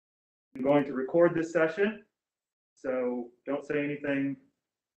I'm going to record this session, so don't say anything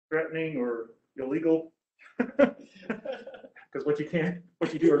threatening or illegal. Because what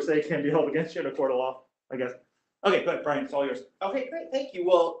you do or say can be held against you in a court of law, I guess. Okay, good, Brian, it's all yours. Okay, great, thank you.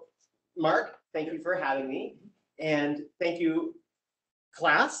 Well, Mark, thank you for having me. And thank you,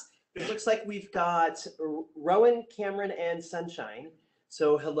 class. It looks like we've got Rowan, Cameron, and Sunshine.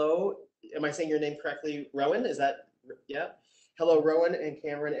 So hello, am I saying your name correctly, Rowan? Is that, yeah? Hello, Rowan and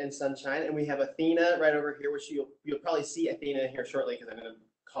Cameron and Sunshine. And we have Athena right over here, which you'll probably see Athena here shortly because I'm gonna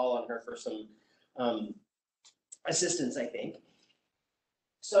call on her for some assistance, I think.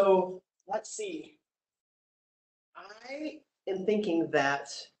 So let's see. I am thinking that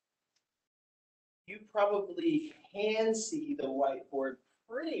you probably can see the whiteboard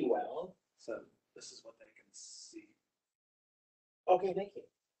pretty well. So this is what they can see. Okay, thank you.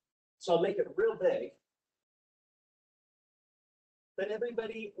 So I'll make it real big. But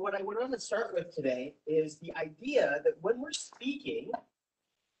everybody, what I want to start with today is the idea that when we're speaking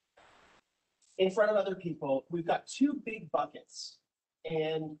in front of other people, we've got two big buckets.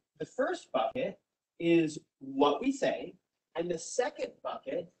 And the first bucket is what we say, and the second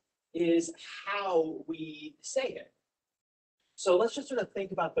bucket is how we say it. So let's just sort of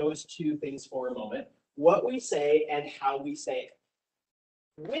think about those two things for a moment. What we say and how we say it.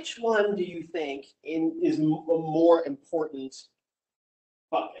 Which one do you think is a more important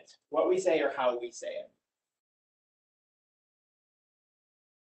bucket? What we say or how we say it?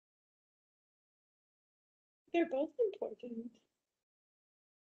 They're both important.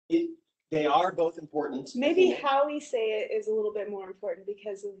 They are both important. Maybe how we say it is a little bit more important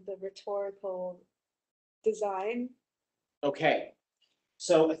because of the rhetorical design. Okay,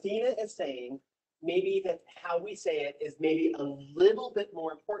 so Athena is saying maybe that how we say it is maybe a little bit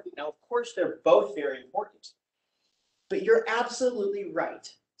more important. Now, of course, they're both very important, but you're absolutely right.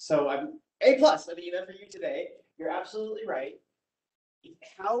 So I'm A+, Athena, for you today. You're absolutely right.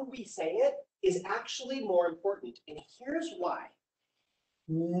 How we say it is actually more important, and here's why.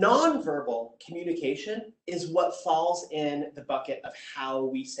 Nonverbal communication is what falls in the bucket of how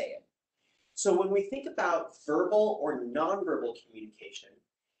we say it. So when we think about verbal or nonverbal communication,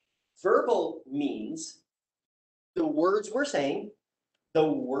 verbal means the words we're saying, the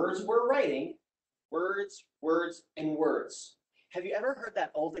words we're writing, words, words, and words. Have you ever heard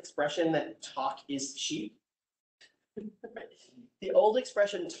that old expression that talk is cheap? The old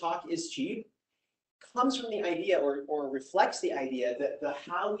expression talk is cheap comes from the idea or reflects the idea that the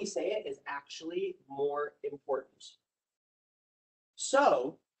how we say it is actually more important.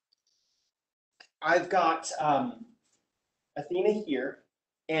 So I've got Athena here,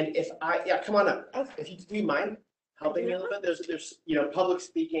 and if come on up. If you do you mind helping me a little bit? There's public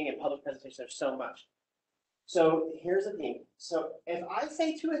speaking and public presentation. There's so much. So here's Athena. So if I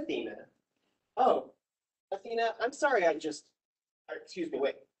say to Athena, "Oh, Athena, I'm sorry, excuse me,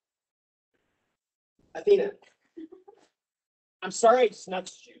 wait, Athena, I'm sorry I just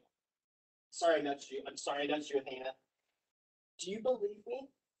nudged you. Sorry I nudged you. I'm sorry I nudged you, Athena. Do you believe me?"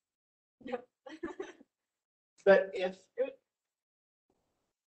 No. But if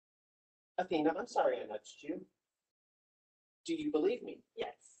Athena, I'm sorry I nudged you. Do you believe me?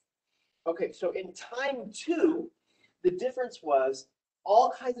 Yes. Okay, so in time 2, the difference was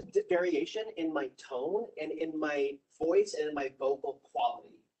all kinds of variation in my tone and in my voice and in my vocal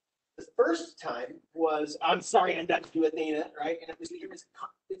quality. The first time was, "I'm sorry I nudged you, Athena," right? And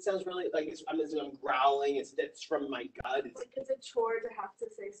it sounds really like I'm growling. It's from my gut. It's like it's a chore to have to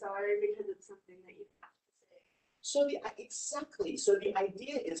say sorry because it's something that you have to say. So exactly. So the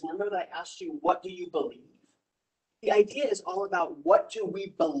idea is, remember that I asked you, what do you believe? The idea is all about what do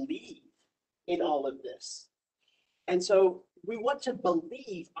we believe in all of this. And so we want to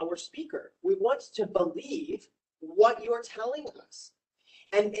believe our speaker. We want to believe what you're telling us.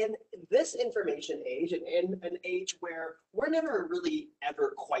 And in this information age, and in an age where we're never really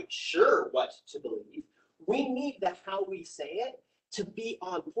ever quite sure what to believe, we need the how we say it to be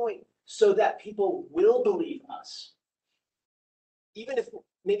on point so that people will believe us. Even if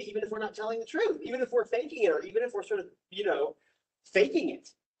we're not telling the truth, even if we're faking it, or even if we're sort of, faking it.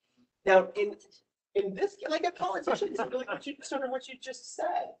 Now, in this, like a politician, it's really what you just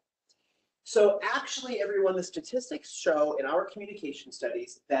said. So actually, everyone, the statistics show in our communication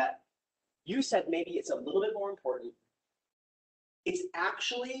studies that you said maybe it's a little bit more important. It's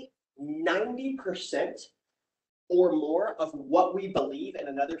actually 90% or more of what we believe in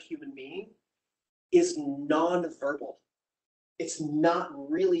another human being is nonverbal. It's not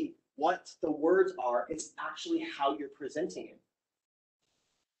really what the words are, it's actually how you're presenting it.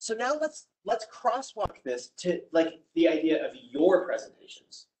 So now let's crosswalk this to like the idea of your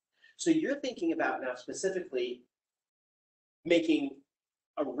presentations. So you're thinking about now specifically making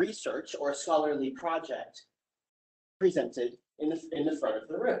a research or a scholarly project presented in the front of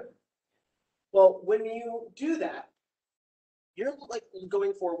the room. Well, when you do that, you're like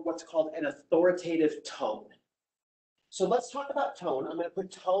going for what's called an authoritative tone. So let's talk about tone. I'm going to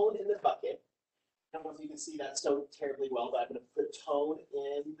put tone in the bucket. I don't know if you can see that so terribly well, but I'm going to put tone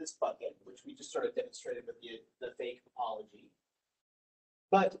in this bucket, which we just sort of demonstrated with the fake apology.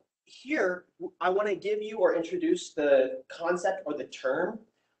 But here, I want to give you or introduce the concept or the term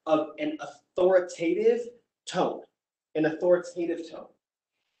of an authoritative tone. An authoritative tone.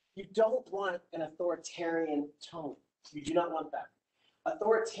 You don't want an authoritarian tone. You do not want that.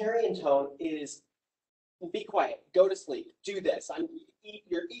 Authoritarian tone is be quiet, go to sleep, do this, eat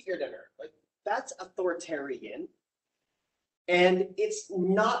your dinner. Like that's authoritarian, and it's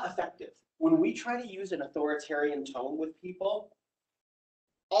not effective. When we try to use an authoritarian tone with people,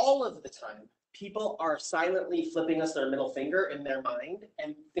 all of the time, people are silently flipping us their middle finger in their mind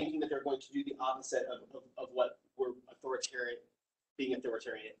and thinking that they're going to do the opposite of what we're being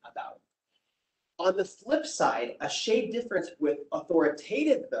authoritarian about. On the flip side, a shade difference with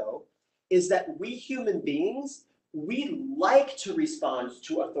authoritative, though, is that we human beings, we like to respond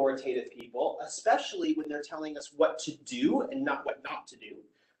to authoritative people, especially when they're telling us what to do and not what not to do.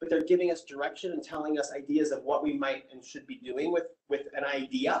 But they're giving us direction and telling us ideas of what we might and should be doing with an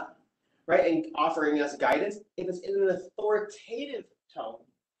idea, right? And offering us guidance. If it's in an authoritative tone,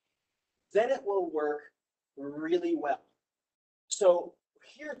 then it will work really well. So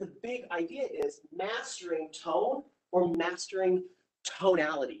here the big idea is mastering tone or mastering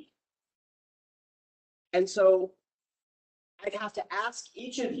tonality. And so I'd have to ask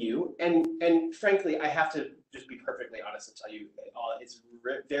each of you, and frankly, I have to just be perfectly honest and tell you, it's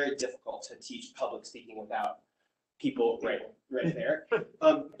very difficult to teach public speaking without people right there. But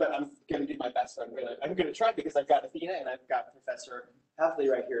I'm going to do my best. I'm gonna try because I've got Athena and I've got Professor Heffley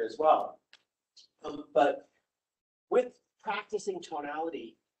right here as well. But with practicing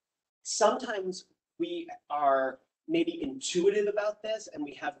tonality, sometimes we are maybe intuitive about this and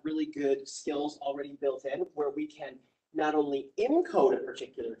we have really good skills already built in where we can not only encode a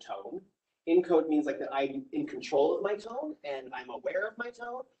particular tone. Encode means like that I'm in control of my tone and I'm aware of my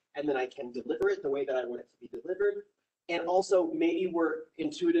tone, and then I can deliver it the way that I want it to be delivered. And also maybe we're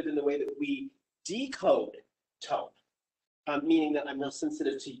intuitive in the way that we decode tone, meaning that I'm real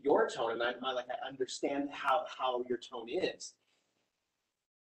sensitive to your tone and I understand how your tone is.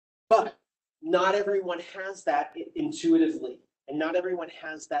 But not everyone has that intuitively, and not everyone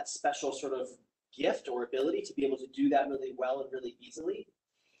has that special sort of gift or ability to be able to do that really well and really easily.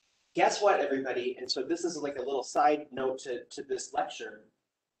 Guess what, everybody? And so this is like a little side note to this lecture.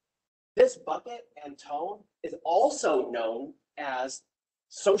 This bucket and tone is also known as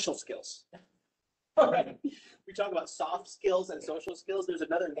social skills. All right. We talk about soft skills and social skills. There's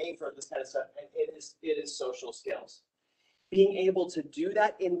another name for this kind of stuff, and it is social skills. Being able to do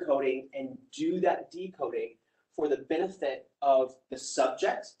that encoding and do that decoding for the benefit of the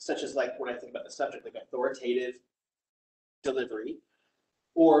subject, such as like when I think about the subject, like authoritative delivery,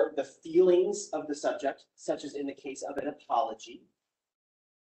 or the feelings of the subject, such as in the case of an apology,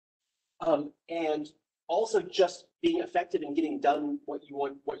 and also just being effective in getting done what you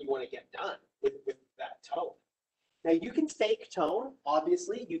want to get done with that tone. Now you can fake tone,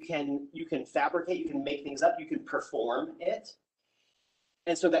 obviously. You can fabricate, you can make things up, you can perform it.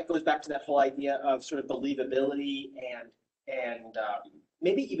 And so that goes back to that whole idea of sort of believability and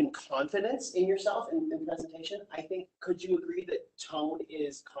maybe even confidence in yourself in presentation. I think, could you agree that tone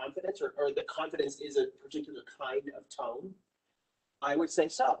is confidence, or that confidence is a particular kind of tone? I would say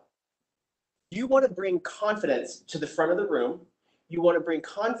so. You want to bring confidence to the front of the room. You want to bring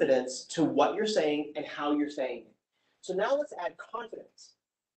confidence to what you're saying and how you're saying it. So now let's add confidence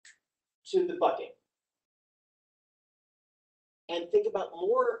to the bucket. And think about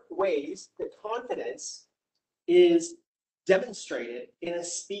more ways that confidence is demonstrated in a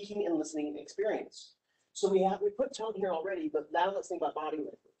speaking and listening experience. So we put tone here already, but now let's think about body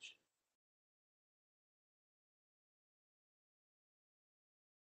language.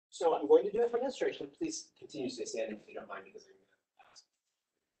 So I'm going to do a demonstration. Please continue to stay standing if you don't mind, because I'm going to ask.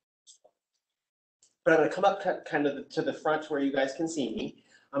 But I'm going to come up kind of to the front where you guys can see me.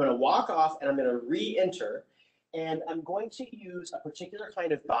 I'm going to walk off and I'm going to re-enter. And I'm going to use a particular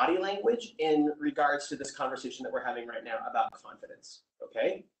kind of body language in regards to this conversation that we're having right now about confidence.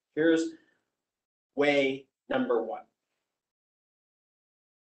 Okay, here's way number one.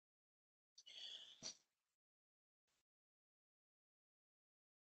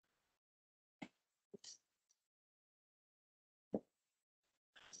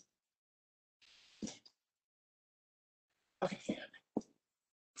 Okay.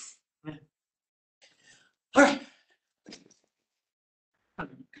 All right.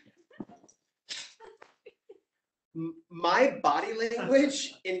 My body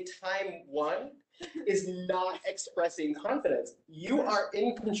language in time one is not expressing confidence. You are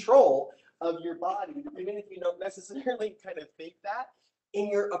in control of your body, even if you don't necessarily kind of think that, in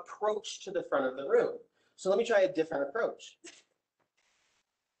your approach to the front of the room. So let me try a different approach.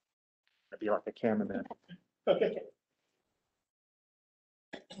 I'd be like a cameraman. Okay.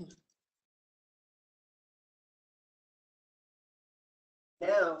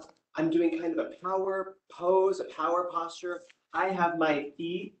 Now I'm doing kind of a power pose, a power posture. I have my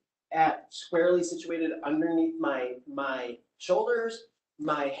feet squarely situated underneath my shoulders.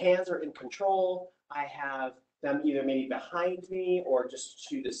 My hands are in control. I have them either maybe behind me or just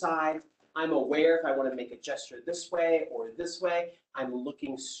to the side. I'm aware if I want to make a gesture this way or this way. I'm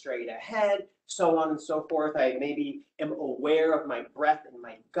looking straight ahead, so on and so forth. I maybe am aware of my breath in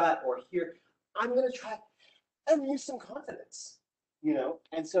my gut or here. I'm going to try and use some confidence, you know?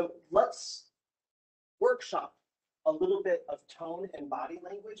 And so let's workshop a little bit of tone and body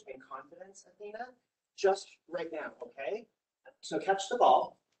language and confidence, Athena, just right now, okay? So catch the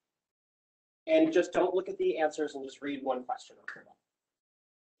ball and just don't look at the answers and just read one question. Okay?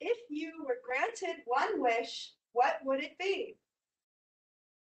 If you were granted one wish, what would it be?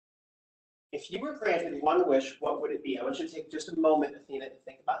 If you were granted one wish, what would it be? I want you to take just a moment, Athena, to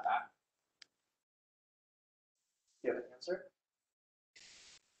think about that. Do you have an answer?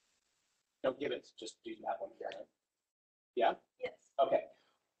 Don't give it, just do that one, Karen. Yeah? Yes. Okay.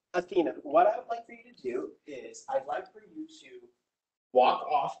 Athena, what I would like for you to do is I'd like for you to walk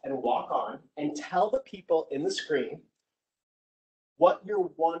off and walk on and tell the people in the screen what your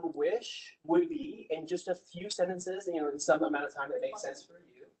one wish would be in just a few sentences, you know, in some amount of time that makes sense for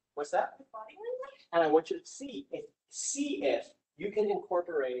you. What's that? Body language? And I want you to see if you can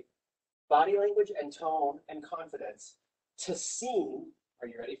incorporate body language and tone and confidence to seem, are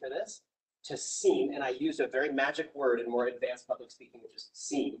you ready for this? To seem, and I used a very magic word in more advanced public speaking, which is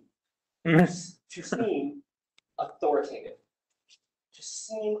seem, to seem authoritative. To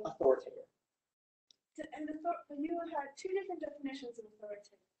seem authoritative. And you had two different definitions of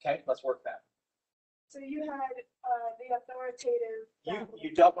authoritative. Okay, let's work that. So you had the authoritative.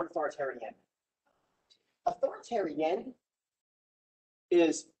 You don't want authoritarian. Authoritarian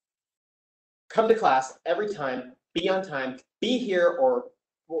is come to class every time, be on time, be here or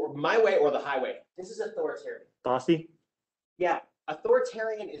my way or the highway. This is authoritarian. Bossy? Yeah,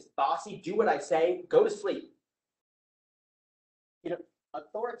 authoritarian is bossy, do what I say, go to sleep. You know,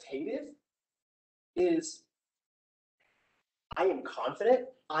 authoritative is I am confident,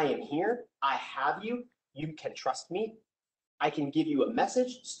 I am here, I have you, you can trust me, I can give you a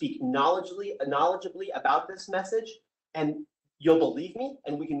message, speak knowledgeably about this message, and you'll believe me,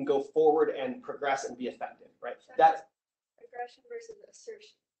 and we can go forward and progress and be effective, right? That's Aggression versus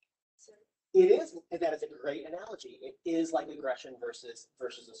assertion. So it is. That is a great analogy. It is like aggression versus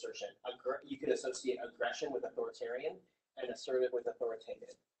assertion. You could associate aggression with authoritarian and assertive with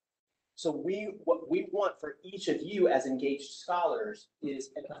authoritative. So what we want for each of you as engaged scholars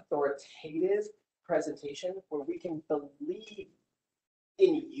is an authoritative presentation where we can believe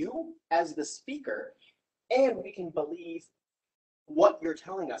in you as the speaker, and we can believe what you're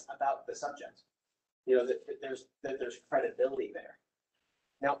telling us about the subject. You know, that there's credibility there.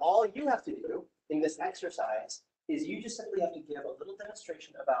 Now, all you have to do in this exercise is you just simply have to give a little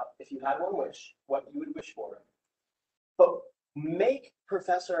demonstration about if you had one wish, what you would wish for. But make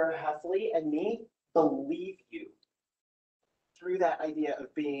Professor Heffley and me believe you through that idea of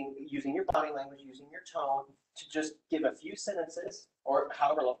using your body language, using your tone to just give a few sentences or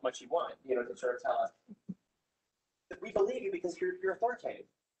however much you want, you know, to sort of tell us that we believe you because you're authoritative,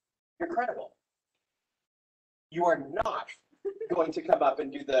 you're credible. You are not going to come up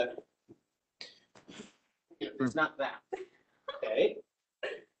and do the, it's not that, okay?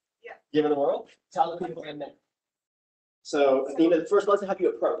 Yeah. Give it a whirl, tell the people and then. So Athena, first let's have you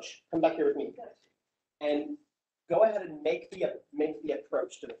approach, come back here with me. And go ahead and make the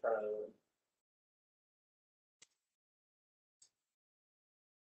approach to the front of the room.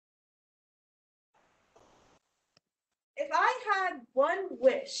 if I had one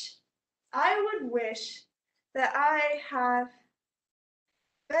wish, I would wish that I have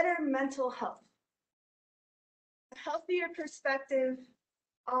better mental health, a healthier perspective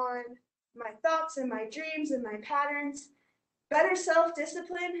on my thoughts and my dreams and my patterns, better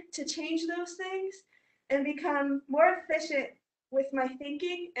self-discipline to change those things, and become more efficient with my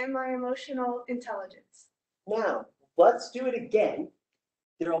thinking and my emotional intelligence. Now, let's do it again.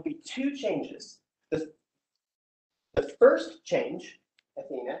 There will be two changes. The first change,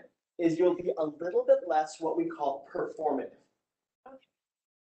 Athena, is you'll be a little bit less what we call performative. Okay.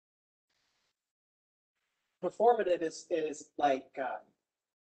 Performative is like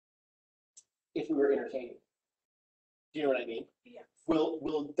if we were entertaining. Do you know what I mean? Yes.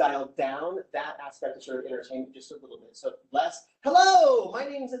 We'll dial down that aspect of sort of entertainment just a little bit. So less, hello, my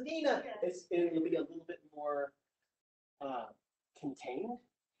name's Athena. It'll be a little bit more contained.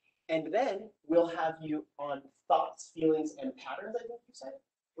 And then we'll have you on thoughts, feelings, and patterns, I think you said.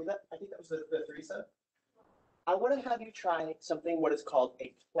 I think that was the three said. I want to have you try something what is called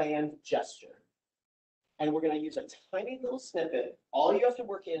a planned gesture. And we're going to use a tiny little snippet. All you have to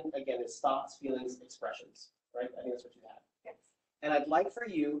work in, again, is thoughts, feelings, expressions, right? I think that's what you have. Yes. And I'd like for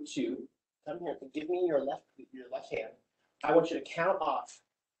you to come here and give me your left hand. I want you to count off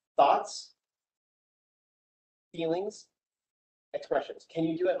thoughts, feelings, expressions. Can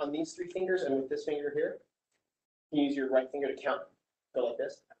you do it on these three fingers and with this finger here? Can you use your right finger to count? Go like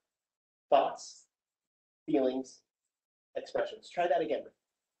this. Thoughts, feelings, expressions. Try that again.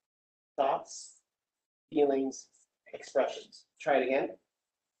 Thoughts, feelings, expressions. Try it again.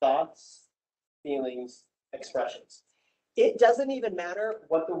 Thoughts, feelings, expressions. It doesn't even matter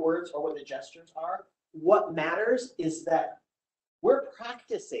what the words or what the gestures are. What matters is that we're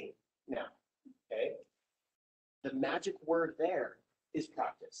practicing now, okay? The magic word there is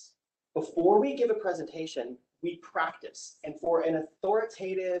practice. Before we give a presentation, we practice. And for an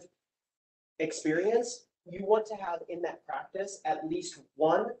authoritative experience, you want to have in that practice at least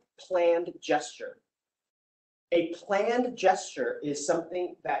one planned gesture. A planned gesture is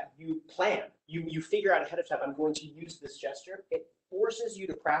something that you plan. You figure out ahead of time, I'm going to use this gesture. It forces you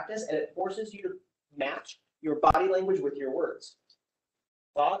to practice and it forces you to match your body language with your words.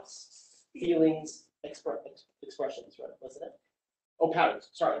 Thoughts, feelings, expressions, right? What's that? Oh, patterns,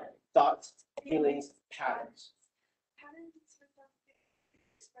 sorry. Thoughts, feelings, patterns. Patterns without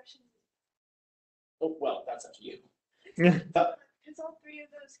expressions. Oh, well, that's up to you. Because all three of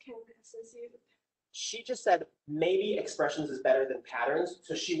those can associate with. She just said maybe expressions is better than patterns.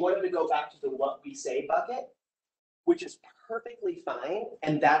 So she wanted to go back to the what we say bucket, which is perfectly fine.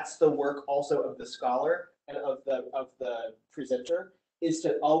 And that's the work also of the scholar and of the presenter, is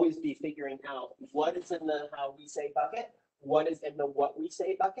to always be figuring out what is in the how we say bucket, what is in the what we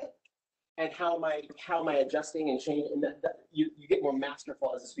say bucket, and how am I adjusting and changing. And you get more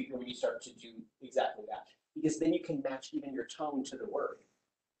masterful as a speaker when you start to do exactly that, because then you can match even your tone to the word.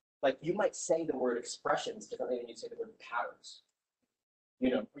 Like you might say the word expressions differently than you say the word patterns. You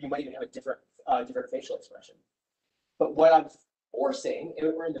know, or you might even have a different facial expression. But what I'm forcing,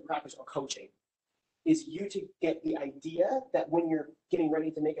 and we're in the practice or coaching, is you to get the idea that when you're getting ready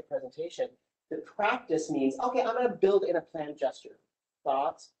to make a presentation, the practice means, okay, I'm going to build in a planned gesture.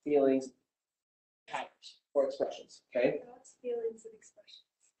 Thoughts, feelings, patterns, or expressions, okay? Thoughts, feelings, and expressions.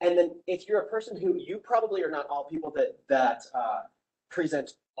 And then if you're a person who, you probably are not all people that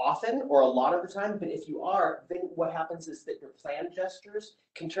present often or a lot of the time, but if you are, then what happens is that your planned gestures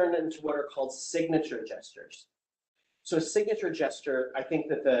can turn into what are called signature gestures. So a signature gesture, I think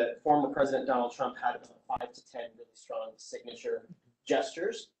that the former President Donald Trump had about 5 to 10 really strong signature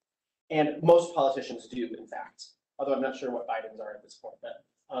gestures. And most politicians do, in fact, although I'm not sure what Biden's are at this point, but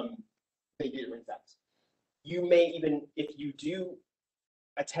they do, in fact. You may even, if you do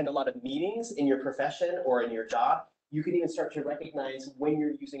attend a lot of meetings in your profession or in your job, you can even start to recognize when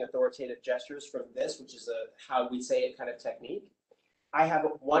you're using authoritative gestures from this, which is a how we say it kind of technique. I have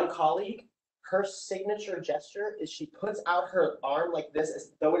one colleague, her signature gesture is she puts out her arm like this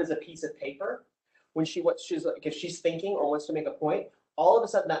as though it is a piece of paper. When she's like, if she's thinking or wants to make a point, all of a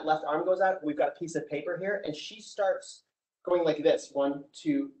sudden that left arm goes out, we've got a piece of paper here, and she starts going like this, 1,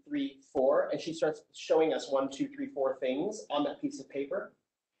 2, 3, 4, and she starts showing us 1, 2, 3, 4 things on that piece of paper.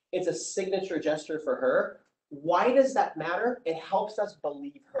 It's a signature gesture for her. Why does that matter? It helps us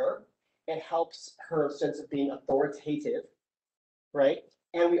believe her. It helps her sense of being authoritative, right?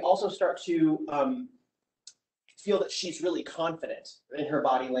 And we also start to feel that she's really confident in her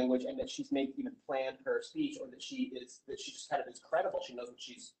body language and that she's maybe even planned her speech, or that she just kind of is credible. She knows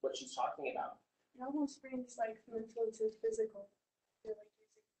what she's talking about. It almost brings like mental into physical.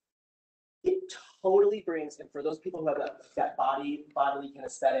 It totally brings, and for those people who have that bodily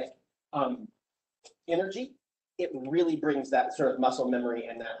kinesthetic energy, it really brings that sort of muscle memory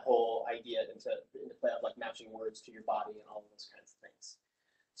and that whole idea into play of like matching words to your body and all of those kinds of things.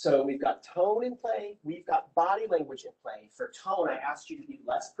 So we've got tone in play, we've got body language in play. For tone, I asked you to be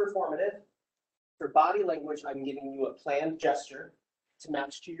less performative. For body language, I'm giving you a planned gesture to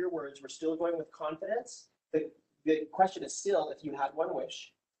match to your words. We're still going with confidence. The question is still if you had one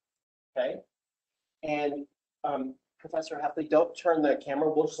wish, okay? And Professor Heffley, don't turn the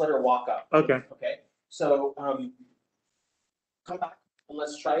camera. We'll just let her walk up. Okay. Okay. So come back and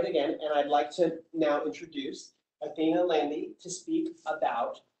let's try it again. And I'd like to now introduce Athena Landy to speak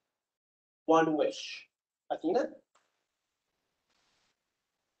about one wish. Athena?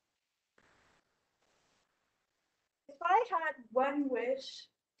 If I had one wish,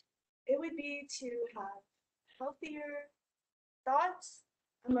 it would be to have healthier thoughts,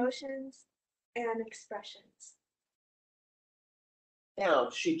 emotions, and expressions. Now,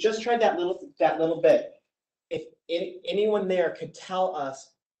 she just tried that little bit. If anyone there could tell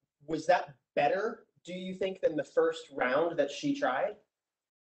us, was that better, do you think, than the first round that she tried?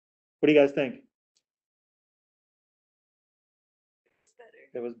 What do you guys think? It's better.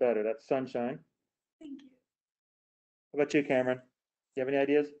 It was better. That's sunshine. Thank you. How about you, Cameron? Do you have any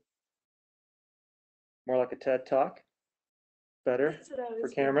ideas? More like a TED Talk? Better? That's what I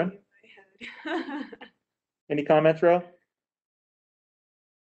was Cameron? thinking in my head. Any comments, Ro?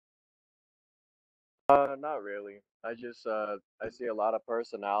 Not really. I just I see a lot of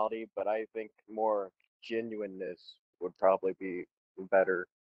personality, but I think more genuineness would probably be better,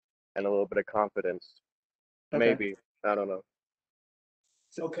 and a little bit of confidence. Okay. Maybe. I don't know.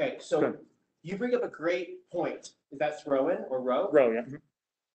 Okay, so Good. you bring up a great point. Is that Rowan or Ro? Ro, yeah.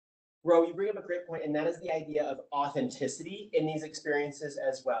 Ro, you bring up a great point, and that is the idea of authenticity in these experiences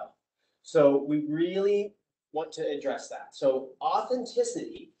as well. So we really want to address that. So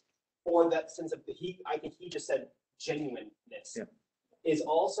authenticity, or that sense of I think he just said genuineness, Yeah. is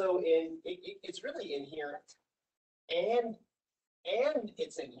also in. It's really in here, and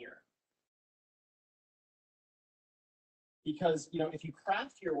it's in here. Because, you know, if you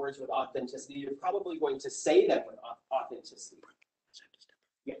craft your words with authenticity, you're probably going to say them with authenticity.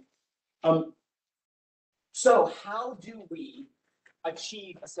 Yeah. So how do we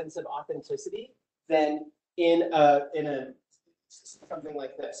achieve a sense of authenticity then in something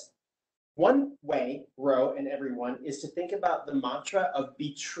like this? One way, Ro and everyone, is to think about the mantra of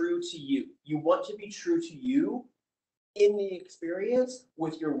be true to you. You want to be true to you in the experience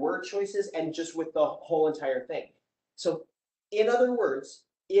with your word choices and just with the whole entire thing. So in other words,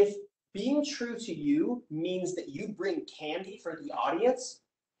 if being true to you means that you bring candy for the audience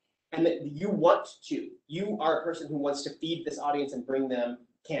and that you are a person who wants to feed this audience and bring them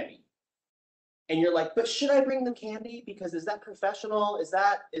candy. And you're like, but should I bring them candy? Because is that professional? Is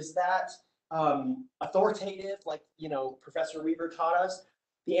that authoritative? Like, you know, Professor Weaver taught us.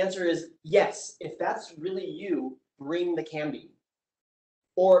 The answer is yes. If that's really you, bring the candy.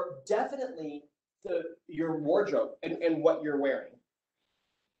 Or definitely your wardrobe and what you're wearing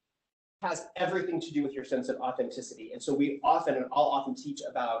has everything to do with your sense of authenticity. And so I'll often teach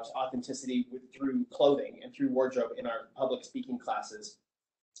about authenticity through clothing and through wardrobe in our public speaking classes,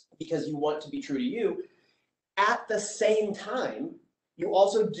 because you want to be true to you. At the same time, you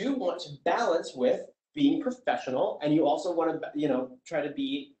also do want to balance with being professional, and you also want to, you know, try to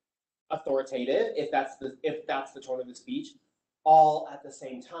be authoritative if that's the tone of the speech, all at the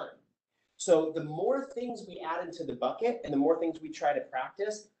same time. So the more things we add into the bucket and the more things we try to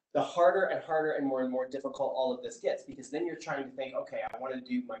practice, the harder and more difficult all of this gets, because then you're trying to think, okay, I want to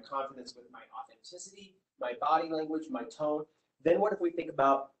do my confidence with my authenticity, my body language, my tone. Then what if we think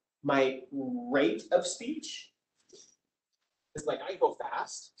about my rate of speech? It's like I go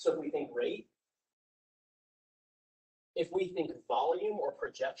fast, so if we think rate, if we think volume or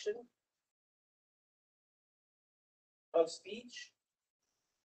projection of speech,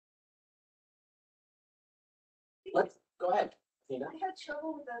 let's go ahead, Tina. I had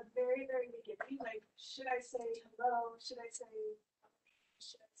trouble with the very, very beginning. Like, should I say hello? Should I say?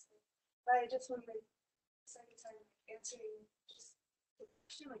 But I just went like second time answering just the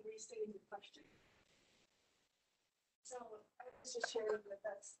question, like restating the question. So I was just sharing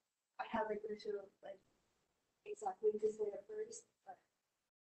that I have like the issue of like exactly to say it first, but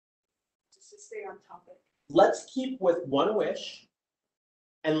just to stay on topic. Let's keep with one wish.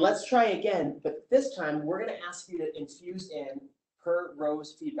 And let's try again, but this time we're going to ask you to infuse in, per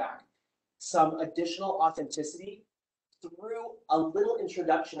Ro's feedback, some additional authenticity through a little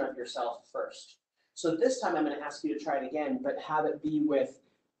introduction of yourself first. So this time I'm going to ask you to try it again, but have it be with,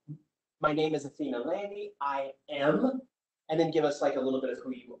 my name is Athena Landy, I am, and then give us like a little bit of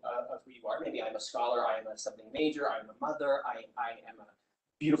who you are. Maybe I'm a scholar, I am a something major, I'm a mother, I am a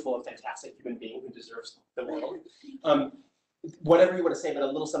beautiful and fantastic human being who deserves the world. Whatever you want to say, but a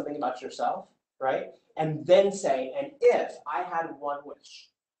little something about yourself, right? And then say, and if I had one wish.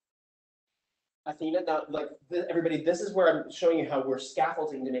 Athena, now, like everybody, this is where I'm showing you how we're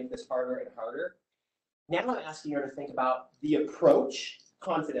scaffolding to make this harder and harder. Now I'm asking her to think about the approach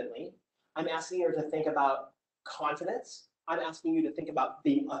confidently. I'm asking her to think about confidence. I'm asking you to think about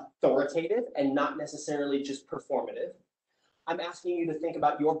being authoritative and not necessarily just performative. I'm asking you to think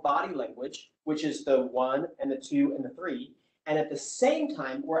about your body language, which is the 1 and the 2 and the 3. And at the same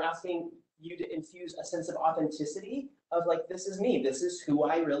time, we're asking you to infuse a sense of authenticity of like, this is me. This is who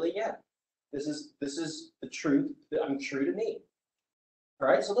I really am. This is the truth that I'm true to me. All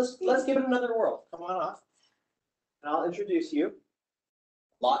right, so let's give it another whirl. Come on off. And I'll introduce you.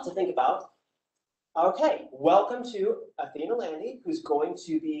 Lot to think about. Okay, welcome to Athena Landy, who's going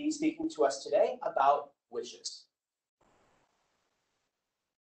to be speaking to us today about wishes.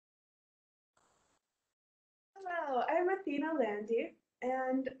 Hello, I'm Athena Landy,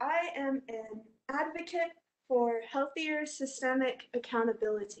 and I am an advocate for healthier systemic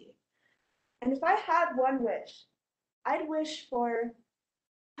accountability. And if I had one wish, I'd wish for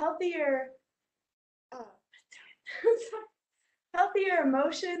healthier, healthier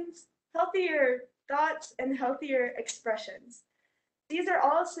emotions, healthier thoughts, and healthier expressions. These are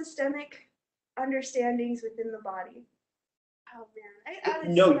all systemic understandings within the body. Oh man, I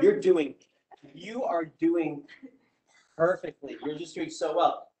added No, some- you are doing perfectly. You're just doing so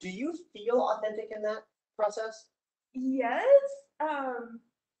well. Do you feel authentic in that process? Yes.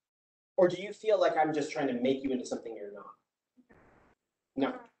 Or do you feel like I'm just trying to make you into something you're not?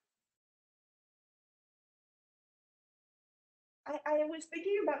 No. I was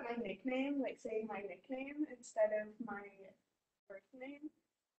thinking about my nickname, like saying my nickname instead of my birth name.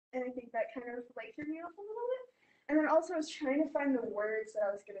 And I think that kind of like threw me off a little bit. And then also I was trying to find the words that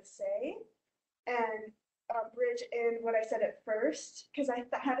I was gonna say and bridge in what I said at first, because I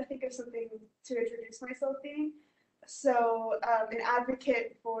had to think of something to introduce myself being. So an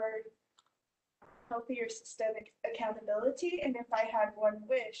advocate for healthier systemic accountability. And if I had one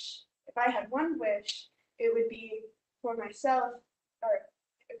wish, it would be for myself, or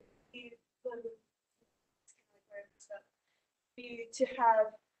it would be, be to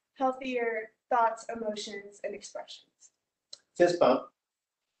have healthier thoughts, emotions, and expressions. Fist bump.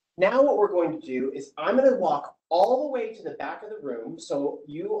 Now what we're going to do is I'm going to walk all the way to the back of the room. So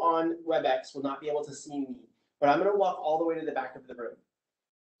you on WebEx will not be able to see me, but I'm going to walk all the way to the back of the room.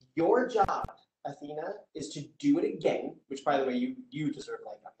 Your job, Athena, is to do it again, which by the way, you deserve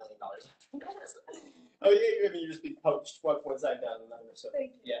like $1 million. Oh yeah, I mean, you just be poached one side down and another. So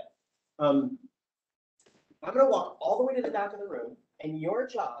Thank you. yeah. I'm going to walk all the way to the back of the room, and your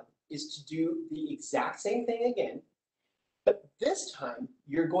job is to do the exact same thing again. But this time,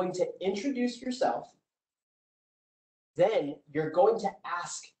 you're going to introduce yourself. Then you're going to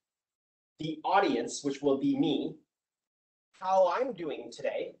ask the audience, which will be me, how I'm doing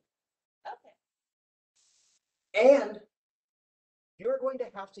today. Okay. And you're going to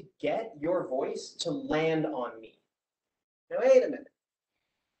have to get your voice to land on me. Now, wait a minute.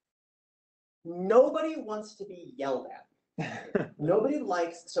 Nobody wants to be yelled at. Nobody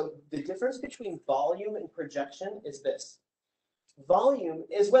likes, so the difference between volume and projection is this. Volume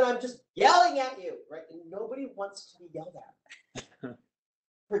is when I'm just yelling at you, right? And nobody wants to be yelled at.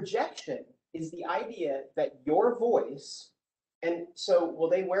 Projection is the idea that your voice, and so will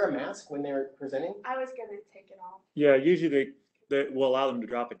they wear a mask when they're presenting? I was gonna take it off. Yeah, usually they will allow them to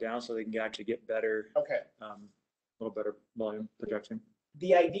drop it down so they can actually get better, Okay. a little better volume projection.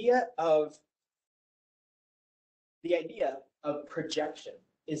 The idea of projection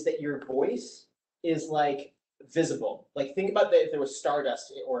is that your voice is like visible. Like think about that if there was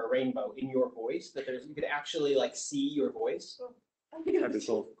stardust or a rainbow in your voice, that you could actually like see your voice. That'd be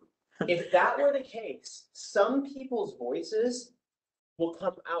cool. If that were the case, some people's voices will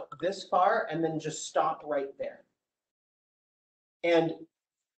come out this far and then just stop right there. And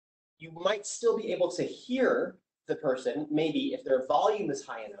you might still be able to hear the person, maybe if their volume is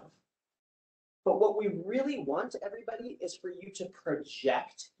high enough. But what we really want, everybody, is for you to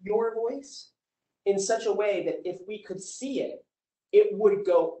project your voice in such a way that if we could see it, it would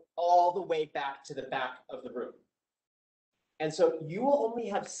go all the way back to the back of the room. And so you will only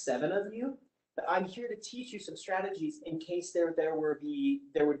have 7 of you, but I'm here to teach you some strategies in case there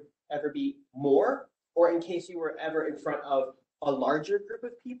would ever be more, or in case you were ever in front of a larger group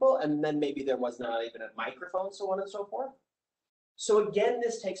of people, and then maybe there was not even a microphone, so on and so forth. So again,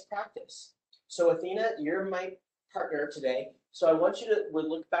 this takes practice. So Athena, you're my partner today. So I want you to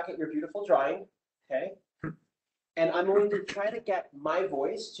look back at your beautiful drawing, okay? And I'm going to try to get my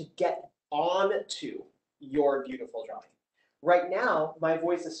voice to get onto your beautiful drawing. Right now, my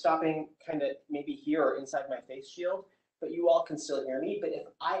voice is stopping kind of maybe here or inside my face shield, but you all can still hear me. But if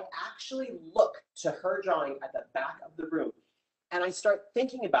I actually look to her drawing at the back of the room, and I start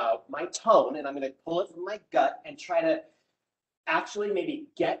thinking about my tone, and I'm going to pull it from my gut and try to actually maybe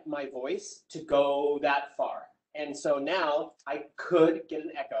get my voice to go that far. And so now I could get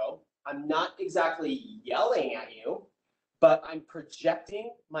an echo. I'm not exactly yelling at you, but I'm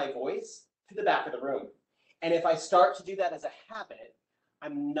projecting my voice to the back of the room. And if I start to do that as a habit,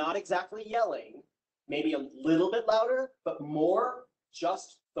 I'm not exactly yelling, maybe a little bit louder, but more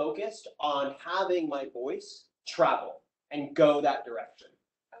just focused on having my voice travel and go that direction.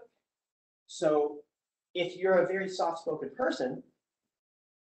 So if you're a very soft-spoken person,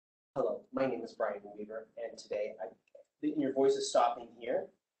 hello, my name is Brian Weaver, and today your voice is stopping here.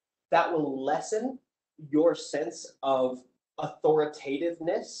 That will lessen your sense of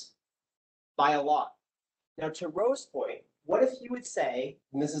authoritativeness by a lot. Now, to Rose's point, what if you would say,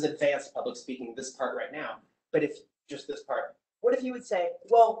 and this is advanced public speaking, this part right now, but if just this part, what if you would say,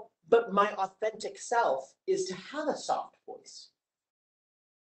 well, but my authentic self is to have a soft voice.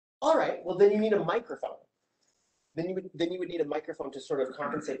 All right, well, then you need a microphone. Then you would need a microphone to sort of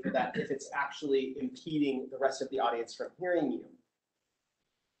compensate for that if it's actually impeding the rest of the audience from hearing you.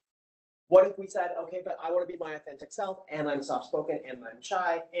 What if we said, okay, but I want to be my authentic self, and I'm soft-spoken, and I'm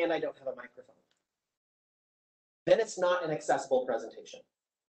shy, and I don't have a microphone? Then it's not an accessible presentation.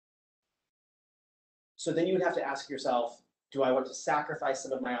 So then you would have to ask yourself, do I want to sacrifice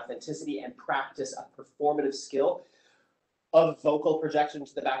some of my authenticity and practice a performative skill of vocal projection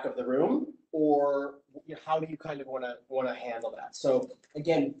to the back of the room? Or how do you kind of want to handle that? So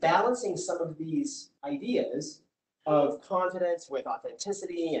again, balancing some of these ideas of confidence with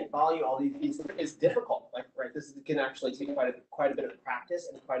authenticity and volume, all these things is difficult. Like, right, this can actually take quite a bit of practice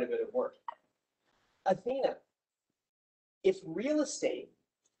and quite a bit of work. Athena, if real estate,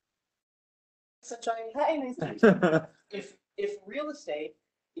 Sunshine, hi, nice to meet you. If real estate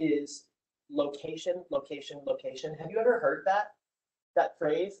is location, location, location, have you ever heard that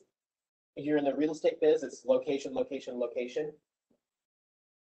phrase? If you're in the real estate biz, it's location, location, location.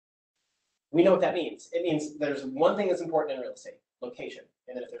 We know what that means. It means there's one thing that's important in real estate, location.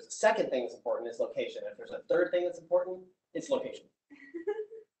 And then if there's a second thing that's important, it's location. If there's a third thing that's important, it's location.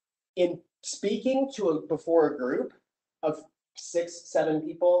 In speaking before a group of 6, 7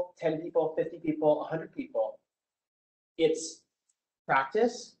 people, 10 people, 50 people, 100 people, it's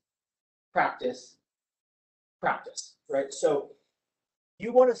practice, practice, practice, right? So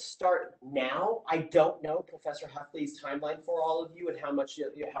you want to start now. I don't know Professor Heffley's timeline for all of you and how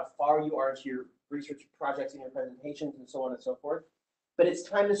far you are into your research projects and your presentations and so on and so forth. But it's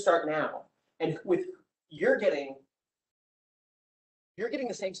time to start now. And with you're getting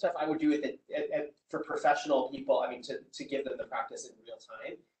the same stuff I would do with it for professional people. I mean, to give them the practice in real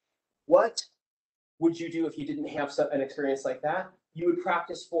time. What would you do if you didn't have an experience like that? You would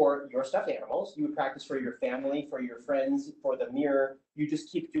practice for your stuffed animals. You would practice for your family, for your friends, for the mirror. You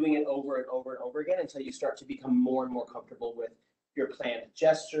just keep doing it over and over and over again until you start to become more and more comfortable with your planned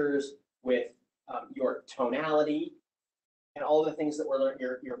gestures, with your tonality, and all of the things that we're learning,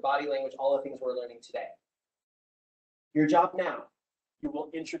 your body language, all the things we're learning today. Your job now, you will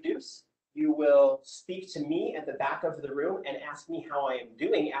introduce, you will speak to me at the back of the room and ask me how I am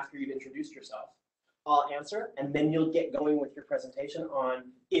doing after you've introduced yourself. I'll answer, and then you'll get going with your presentation on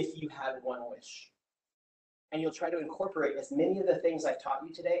if you had one wish. And you'll try to incorporate as many of the things I've taught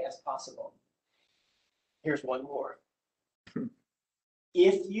you today as possible. Here's one more.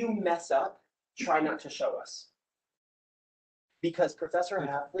 If you mess up, try not to show us. Because Professor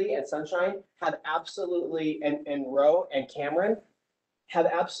Heffley and Sunshine have absolutely, and Ro and Cameron have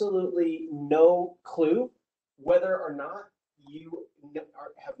absolutely no clue whether or not you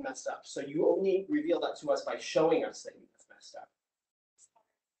have messed up. So you only reveal that to us by showing us that you have messed up.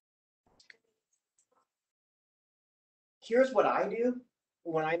 Here's what I do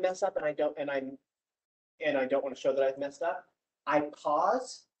when I mess up and I don't want to show that I've messed up. I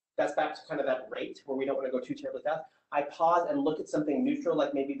pause. That's back to kind of that rate where we don't want to go too terribly fast. I pause and look at something neutral,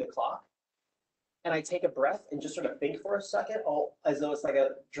 like maybe the clock. And I take a breath and just sort of think for a second, as though it's like a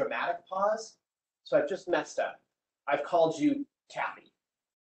dramatic pause. So I've just messed up. I've called you Kathy.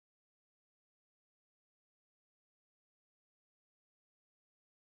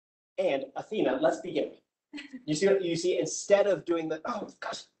 And Athena, let's begin. You see what you see? Instead of doing the, oh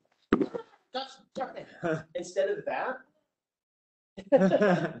gosh, darn it. Instead of that.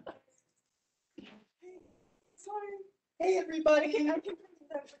 Sorry. Hey everybody. I can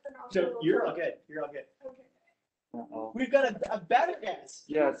that with an So you're all good. You're all good. Okay. Uh-oh. We've got a better guest.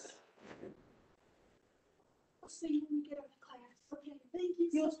 Yes. I'll see you when we get out of class. Okay. Thank you.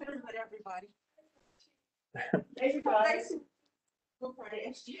 Feels so better much. with everybody. Hey guys. Go for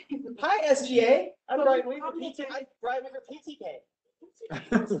it, SGA. Hi SGA. I'm So Brian we Weaver. probably I'm Brian Weaver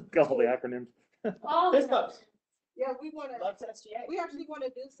PTK. Got all the acronyms. All Fist the bumps. Yeah, we wanna, Love to SGA. we actually wanna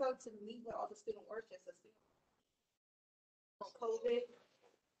do so to meet with all the student workers and student on COVID.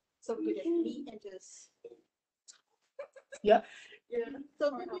 So we could just meet and just. Yeah. Yeah,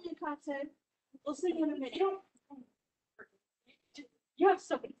 so we're in contact. We'll see you in a minute. You have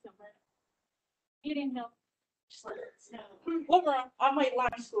somebody somewhere. You didn't know. Just let us know. Well, I might line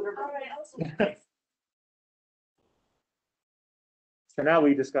scooter. All right, also. So now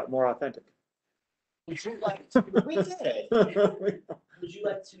we just got more authentic. Would you like to, we did it. Would you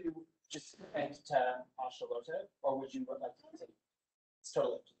like to just head to Ashalota, or would you like to continue? It's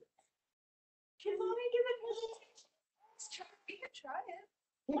totally up to you. Can mommy give a presentation? Let's try. We can try it.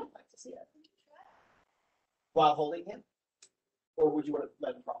 Yeah, I'd like to see it. While holding him? Or would you want to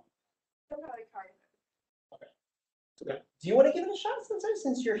let him fall? I'll probably card it. Okay. Do you want to give it a shot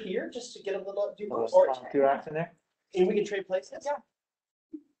since you're here, just to get a little, Two action there? and we can trade places? Yeah.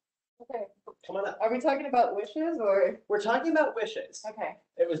 Okay, Come on up. are we talking about wishes or? We're talking about wishes. Okay,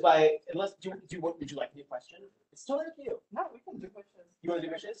 It was by, unless, would you like a new question? It's totally up to you. no, we can do wishes. You want to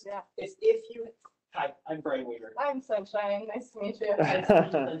do wishes? Yeah. If you, hi, I'm Brian Weaver. I'm Sunshine, nice to meet you. Nice to meet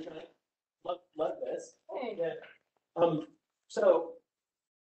you, Sunshine. Love this. Hey. Yeah. So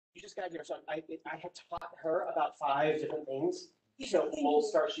you just got here. So I had taught her about 5 different things. So we'll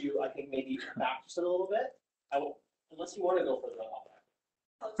start you, I think, maybe back just a little bit. I will, unless you want to go for the all 5.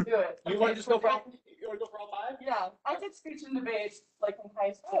 Let's do it. You want to just go for all? You want to go for all 5? Yeah, I did speech and debate like in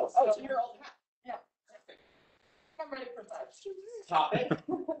high school. Oh, so you're all hat. Yeah. I'm ready for that. Topic.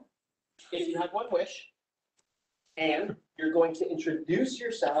 If you have one wish, and you're going to introduce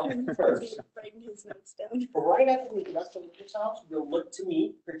yourself first. Writing his notes down. Right after you introduce yourself, you'll look to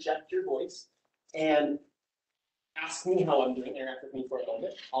me, project your voice, and ask me how I'm doing, interact with me for a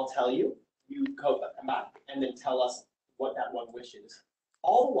moment. I'll tell you, you come back, and then tell us what that one wish is.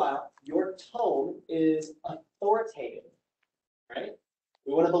 All the while, your tone is authoritative, right?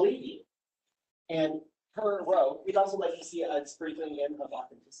 We want to believe you. And per row, we'd also like to see a sprinkling in of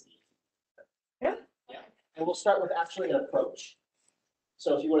authenticity. Yeah. Yeah, and we'll start with actually an approach.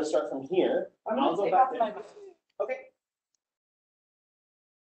 So if you want to start from here, I'm I'll gonna go take back off there. my. Okay.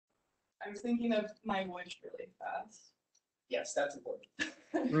 I was thinking of my wish really fast. Yes, that's important.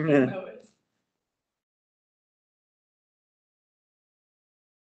 No, it's-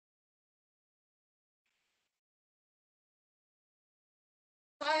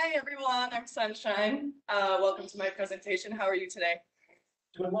 Hi, everyone. I'm Sunshine. Welcome to my presentation. How are you today?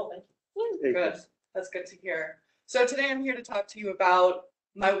 Doing well, thank you. Good. That's good to hear. So today I'm here to talk to you about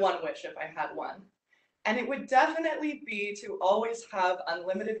my one wish if I had one. And it would definitely be to always have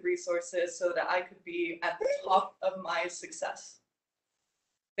unlimited resources so that I could be at the top of my success.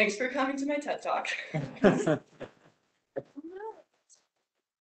 Thanks for coming to my TED Talk.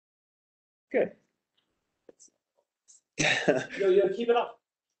 Good. Yo, keep it up.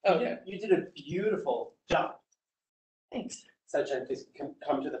 Okay, You did a beautiful job. thanks. Sunshine, please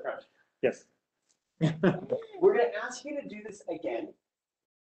come to the front. Yes. We're gonna ask you to do this again.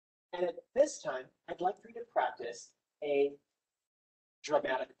 And at this time, I'd like for you to practice a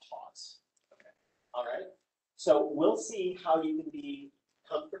dramatic pause. Okay. All right? So we'll see how you can be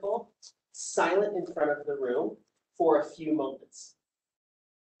comfortable, silent in front of the room for a few moments.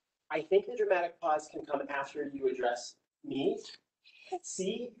 I think the dramatic pause can come after you address me.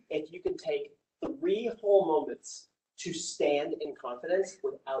 See if you can take 3 whole moments to stand in confidence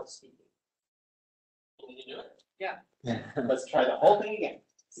without speaking. Can you do it? Yeah. Let's try the whole thing again.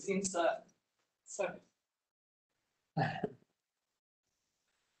 Seems so.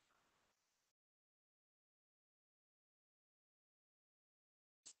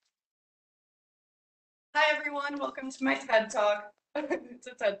 Hi everyone, welcome to my TED Talk. It's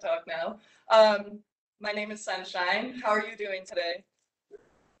a TED Talk now. My name is Sunshine. How are you doing today?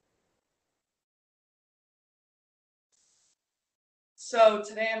 So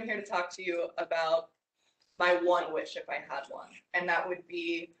today I'm here to talk to you about my one wish if I had one, and that would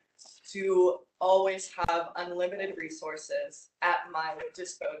be to always have unlimited resources at my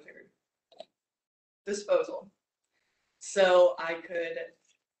disposal. So I could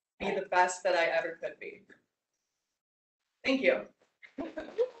be the best that I ever could be. Thank you. That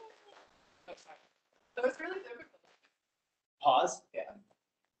was really difficult. Pause. Yeah.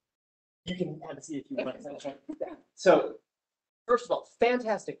 You can have a seat if you want. So, first of all,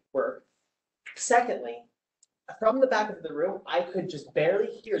 fantastic work. Secondly, from the back of the room, I could just barely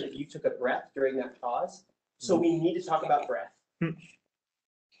hear that you took a breath during that pause. So we need to talk about breath.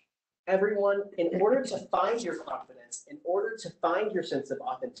 Everyone, in order to find your confidence, in order to find your sense of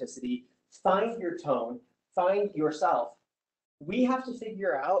authenticity, find your tone, find yourself, we have to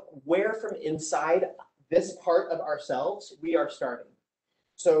figure out where from inside this part of ourselves, we are starting.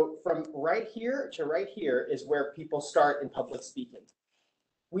 So from right here to right here is where people start in public speaking.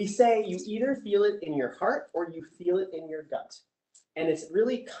 We say you either feel it in your heart or you feel it in your gut. And it's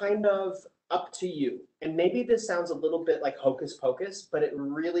really kind of up to you. And maybe this sounds a little bit like hocus pocus, but it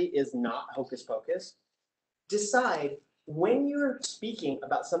really is not hocus pocus. Decide when you're speaking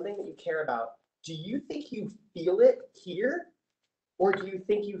about something that you care about, do you think you feel it here or do you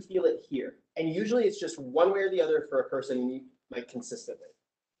think you feel it here? And usually it's just one way or the other for a person, like consistently.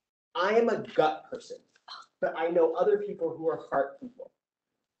 I am a gut person, but I know other people who are heart people.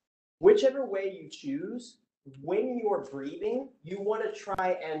 Whichever way you choose, when you're breathing, you want to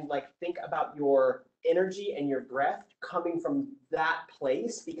try and like think about your energy and your breath coming from that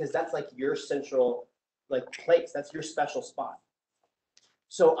place, because that's like your central like place. That's your special spot.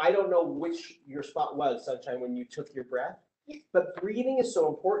 So I don't know which your spot was, Sunshine, when you took your breath, but breathing is so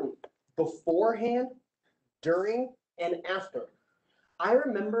important beforehand, during, and after. I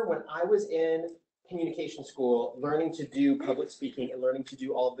remember when I was in communication school, learning to do public speaking and learning to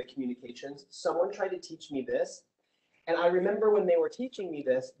do all of the communications, someone tried to teach me this. And I remember when they were teaching me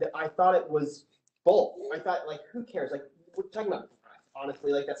this, that I thought it was bull. I thought, like, who cares? Like, we're talking about breath.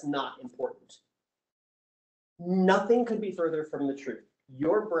 Honestly, like, that's not important. Nothing could be further from the truth.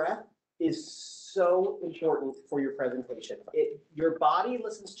 Your breath is so important for your presentation. Your body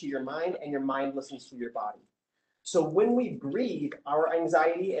listens to your mind and your mind listens to your body. So when we breathe our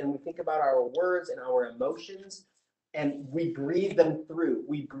anxiety and we think about our words and our emotions and we breathe them through,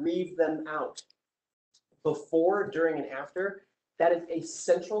 we breathe them out before, during, and after, that is a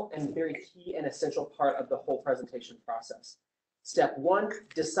central and very key and essential part of the whole presentation process. Step one,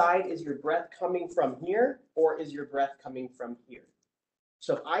 decide, is your breath coming from here or is your breath coming from here?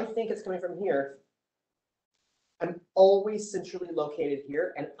 So if I think it's coming from here, I'm always centrally located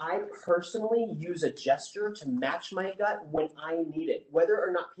here, and I personally use a gesture to match my gut when I need it. Whether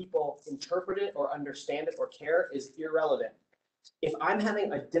or not people interpret it or understand it or care is irrelevant. If I'm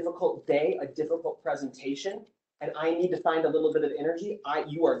having a difficult day, a difficult presentation, and I need to find a little bit of energy,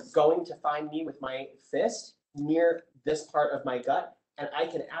 you are going to find me with my fist near this part of my gut, and I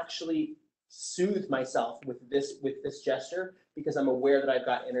can actually soothe myself with this gesture because I'm aware that I've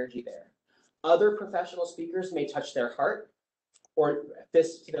got energy there. Other professional speakers may touch their heart or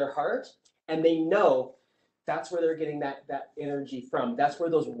fist to their heart, and they know that's where they're getting that energy from. That's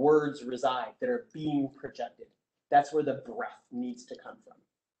where those words reside that are being projected. That's where the breath needs to come from.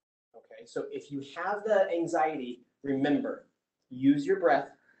 Okay, so if you have the anxiety, remember, use your breath.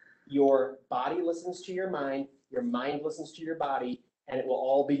 Your body listens to your mind listens to your body, and it will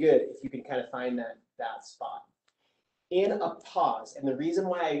all be good if you can kind of find that spot. In a pause, and the reason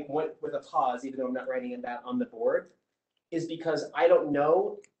why I went with a pause, even though I'm not writing that on the board, is because I don't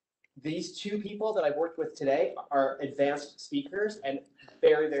know, these two people that I've worked with today are advanced speakers and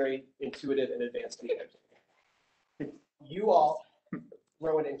very, very intuitive and advanced speakers. You all,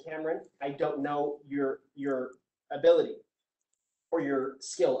 Rowan and Cameron, I don't know your ability or your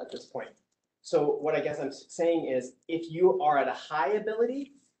skill at this point. So what I guess I'm saying is, if you are at a high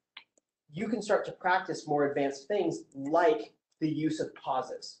ability, you can start to practice more advanced things like the use of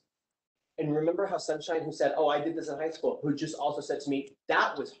pauses. And remember how Sunshine, who said, oh, I did this in high school, who just also said to me,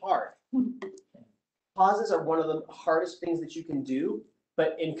 that was hard. Pauses are one of the hardest things that you can do.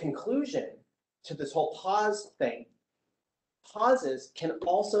 But in conclusion to this whole pause thing, pauses can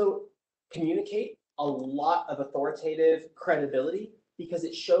also communicate a lot of authoritative credibility because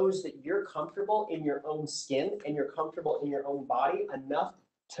it shows that you're comfortable in your own skin and you're comfortable in your own body enough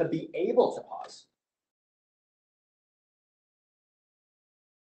to be able to pause.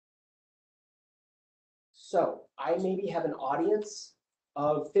 So I maybe have an audience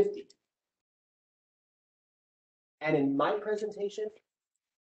of 50. And in my presentation,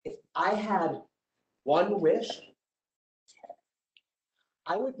 if I had one wish,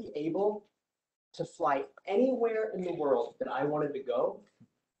 I would be able to fly anywhere in the world that I wanted to go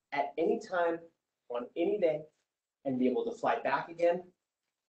at any time on any day and be able to fly back again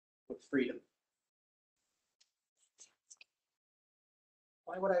with freedom.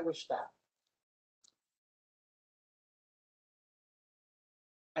 Why would I wish that?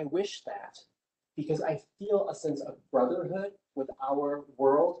 I wish that because I feel a sense of brotherhood with our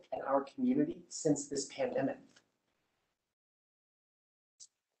world and our community since this pandemic.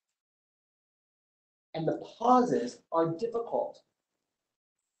 And the pauses are difficult.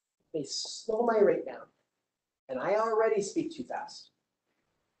 They slow my rate down. And I already speak too fast.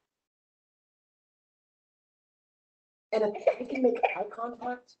 And if I can make eye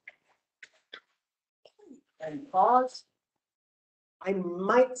contact and pause, I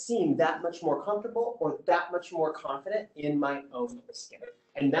might seem that much more comfortable or that much more confident in my own skin.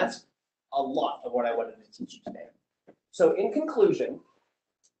 And that's a lot of what I wanted to teach you today. So in conclusion,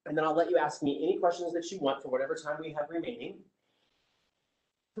 and then I'll let you ask me any questions that you want for whatever time we have remaining.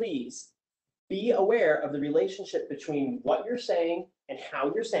 Please be aware of the relationship between what you're saying and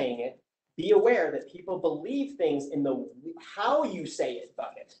how you're saying it. Be aware that people believe things in the how you say it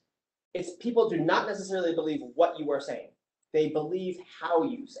bucket. It's people do not necessarily believe what you are saying. They believe how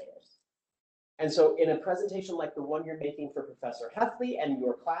you say it. And so in a presentation like the one you're making for Professor Heffley and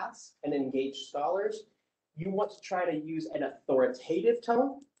your class and engaged scholars, you want to try to use an authoritative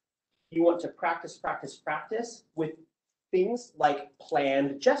tone. You want to practice with things like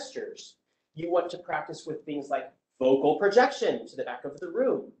planned gestures. You want to practice with things like vocal projection to the back of the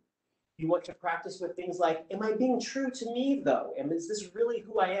room. You want to practice with things like, am I being true to me though? And is this really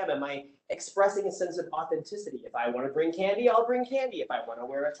who I am? Am I expressing a sense of authenticity? If I want to bring candy, I'll bring candy. If I want to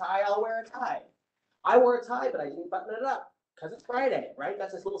wear a tie, I'll wear a tie. I wore a tie, but I didn't button it up because it's Friday, right?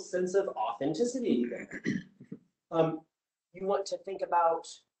 That's this little sense of authenticity there. You want to think about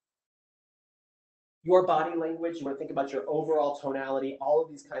your body language. You want to think about your overall tonality, all of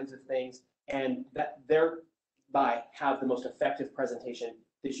these kinds of things, and that thereby have the most effective presentation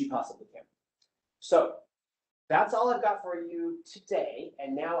that you possibly can. So that's all I've got for you today.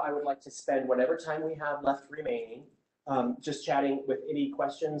 And now I would like to spend whatever time we have left remaining just chatting with any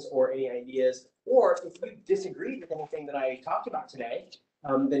questions or any ideas. Or if you disagree with anything that I talked about today,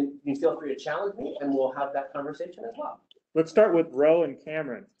 then you feel free to challenge me and we'll have that conversation as well. Let's start with Ro and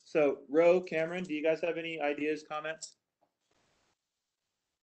Cameron. So Ro, Cameron, do you guys have any ideas, comments?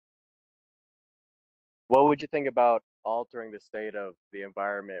 What would you think about altering the state of the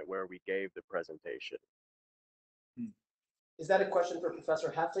environment where we gave the presentation? Is that a question for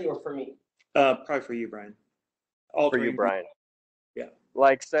Professor Heffley or for me? Probably for you, Brian. For you, Brian. Yeah.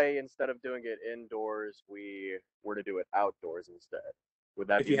 Like, say, instead of doing it indoors, we were to do it outdoors instead. Would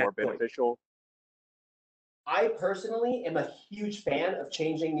that If be you had more choice. beneficial? I personally am a huge fan of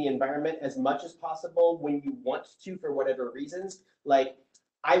changing the environment as much as possible when you want to for whatever reasons. Like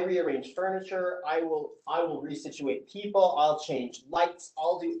I rearrange furniture, I will resituate people, I'll change lights,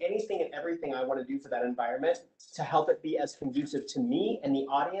 I'll do anything and everything I want to do for that environment to help it be as conducive to me and the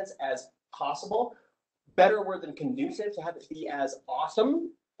audience as possible. Better word than conducive, to have it be as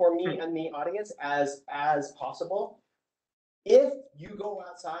awesome for me and the audience as possible. If you go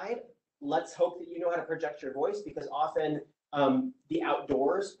outside, let's hope that you know how to project your voice, because often the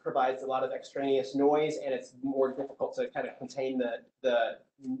outdoors provides a lot of extraneous noise and it's more difficult to kind of contain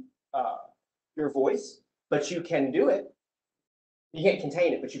your voice, but you can do it. You can't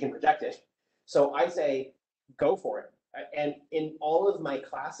contain it, but you can project it. So I say, go for it. And in all of my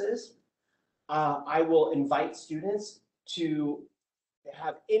classes, I will invite students to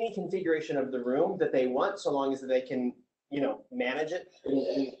have any configuration of the room that they want, so long as they can, manage it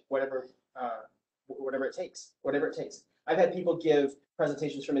in whatever it takes. I've had people give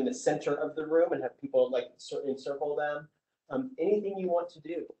presentations from in the center of the room and have people like encircle them. Anything you want to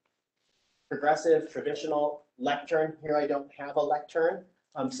do. Progressive, traditional, lectern. Here I don't have a lectern.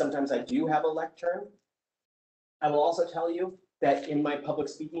 Sometimes I do have a lectern. I will also tell you that in my public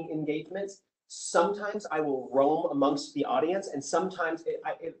speaking engagements, sometimes I will roam amongst the audience, and sometimes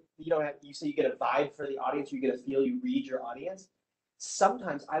you say you get a vibe for the audience, you get a feel, you read your audience.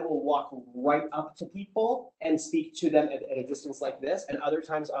 Sometimes I will walk right up to people and speak to them at a distance like this, and other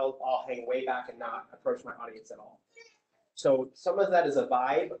times I'll hang way back and not approach my audience at all. So some of that is a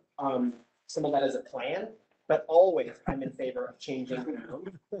vibe, some of that is a plan, but always I'm in favor of changing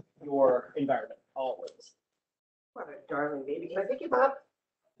your environment, always. What a darling baby. Can I pick him up?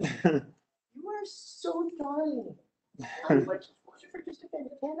 You are so darling. I would like to watch you for just a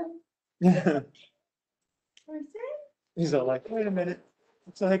minute, can I? What's it? He's all like, wait a minute.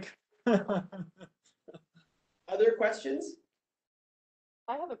 It's like. Other questions?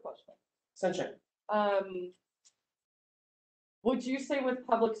 I have a question. Sunshine. Would you say with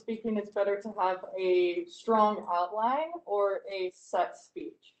public speaking, it's better to have a strong outline or a set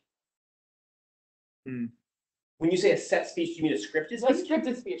speech? When you say a set speech, do you mean a scripted A speech?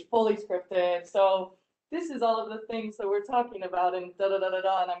 scripted speech, fully scripted. So this is all of the things that we're talking about and and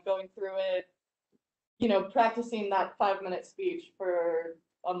I'm going through it, practicing that 5-minute speech for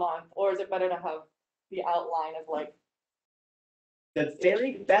a month. Or is it better to have the outline of like? The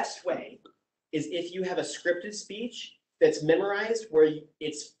very best way is if you have a scripted speech that's memorized, where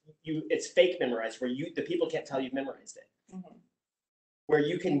it's fake memorized, where the people can't tell you've memorized it. Mm-hmm. Where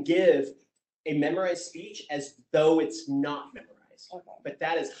you can give a memorized speech as though it's not memorized. Okay. But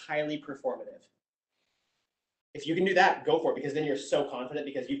that is highly performative. If you can do that, go for it, because then you're so confident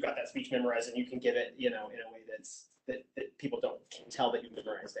because you've got that speech memorized and you can give it, in a way that people can tell that you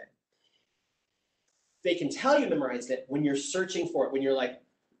memorized it. They can tell you memorized it when you're searching for it, when you're like,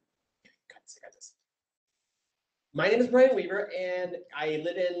 I got this. My name is Brian Weaver and I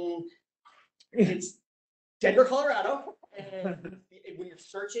live it's Denver, Colorado. And when you're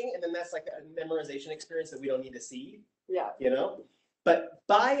searching, and then that's like a memorization experience that we don't need to see. Yeah. But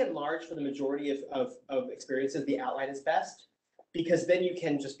by and large, for the majority of experiences, the outline is best, because then you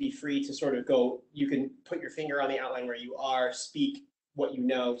can just be free to sort of go, you can put your finger on the outline where you are, speak what you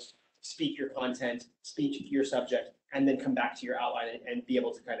know, speak your content, speak your subject, and then come back to your outline and be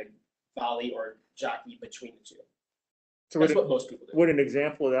able to kind of volley or jockey between the two. So That's what most people do. would an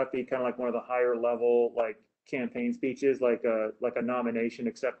example of that be kind of like one of the higher level, like campaign speeches, like a nomination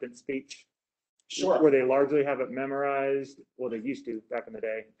acceptance speech? Sure. Where they largely have it memorized. Well, they used to back in the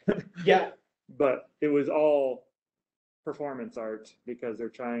day. Yeah. But it was all performance art because they're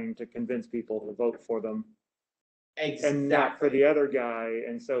trying to convince people to vote for them. Exactly. And not for the other guy.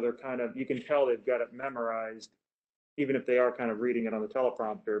 And so they're kind of, you can tell they've got it memorized, even if they are kind of reading it on the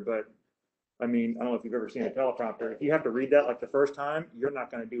teleprompter. But I mean, I don't know if you've ever seen a teleprompter. If you have to read that like the first time, you're not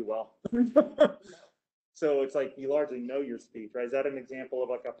going to do well. So it's like you largely know your speech, right? Is that an example of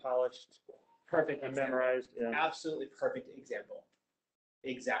like a polished Perfect and example. memorized? Yeah. Absolutely perfect example.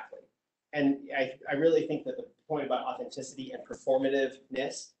 Exactly. And I really think that the point about authenticity and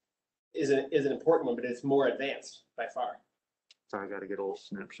performativeness is an important one, but it's more advanced by far. Sorry, I got to get a little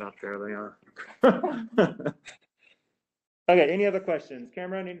snapshot there. They are. Okay, any other questions?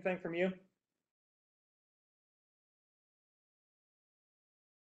 Cameron, anything from you?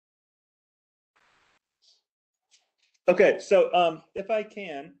 Okay, so if I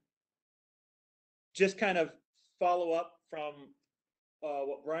can, just kind of follow up from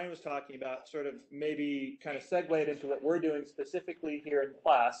what Brian was talking about, sort of maybe kind of segue it into what we're doing specifically here in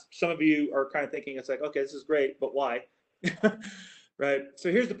class. Some of you are kind of thinking it's like, okay, this is great, but why? Right?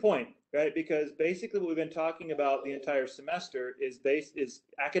 So here's the point, right? Because basically what we've been talking about the entire semester is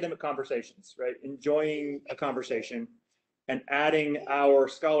academic conversations, right? Enjoying a conversation and adding our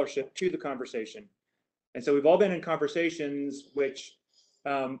scholarship to the conversation. And so we've all been in conversations where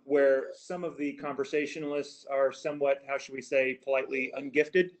some of the conversationalists are somewhat, how should we say, politely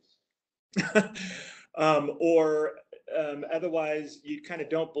ungifted, or otherwise you kind of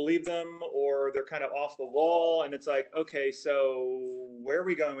don't believe them, or they're kind of off the wall. And it's like, okay, so where are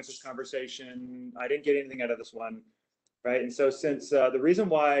we going with this conversation? I didn't get anything out of this one, right? And so since the reason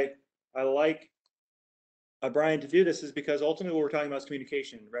why I like Brian to do this is because ultimately what we're talking about is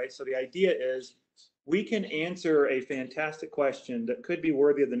communication, right? So the idea is we can answer a fantastic question that could be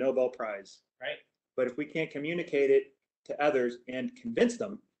worthy of the Nobel Prize, right? But if we can't communicate it to others and convince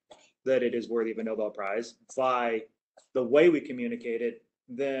them that it is worthy of a Nobel Prize by the way we communicate it,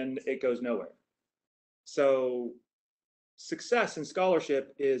 then it goes nowhere. So success in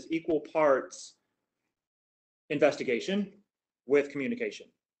scholarship is equal parts investigation with communication.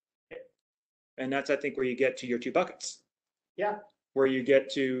 And that's, I think, where you get to your two buckets. Yeah. Where you get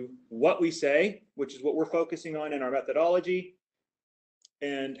to what we say, which is what we're focusing on in our methodology,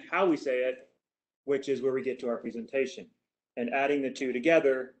 and how we say it, which is where we get to our presentation. And adding the two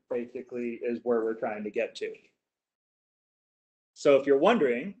together basically is where we're trying to get to. So if you're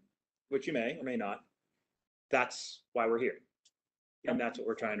wondering, which you may or may not, that's why we're here. And that's what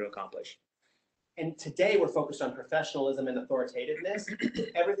we're trying to accomplish. And today we're focused on professionalism and authoritativeness.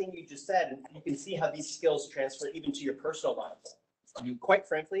 Everything you just said, and you can see how these skills transfer even to your personal lives. Quite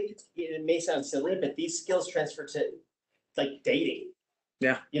frankly, it may sound silly, but these skills transfer to like dating.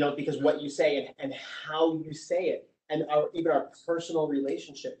 Yeah. Because what you say and how you say it, and even our personal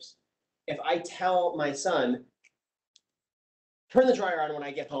relationships. If I tell my son, turn the dryer on when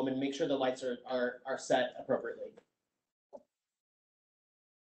I get home and make sure the lights are set appropriately,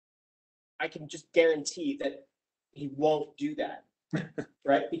 I can just guarantee that he won't do that,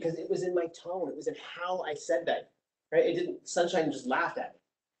 right? Because it was in my tone, it was in how I said that, right? It didn't, Sunshine just laughed at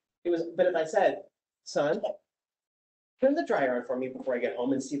me. But if I said, son, turn the dryer on for me before I get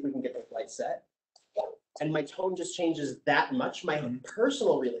home and see if we can get the lights set. And my tone just changes that much, my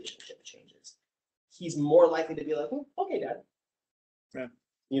personal relationship changes. He's more likely to be like, okay, Dad.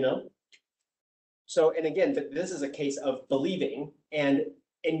 Yeah. So, and again, this is a case of believing and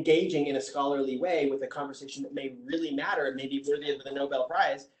engaging in a scholarly way with a conversation that may really matter and may be worthy of the Nobel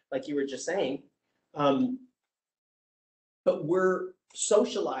Prize, like you were just saying. But we're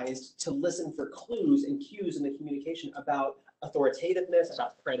socialized to listen for clues and cues in the communication about authoritativeness,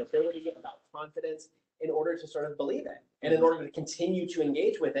 about credibility, about confidence, in order to sort of believe it, and in order to continue to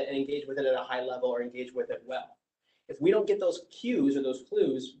engage with it and engage with it at a high level or engage with it well. If we don't get those cues or those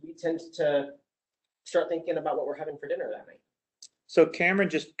clues, we tend to start thinking about what we're having for dinner that night. So Cameron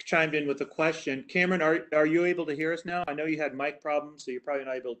just chimed in with a question. Cameron, are you able to hear us now? I know you had mic problems, so you're probably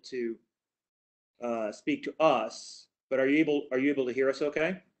not able to speak to us, but are you able to hear us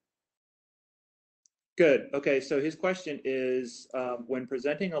okay? Good. Okay, so his question is, when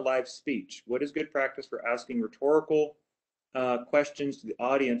presenting a live speech, what is good practice for asking rhetorical questions to the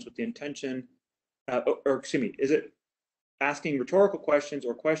audience with the intention, or excuse me, is it asking rhetorical questions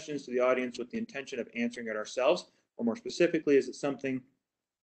or questions to the audience with the intention of answering it ourselves? Or more specifically, is it something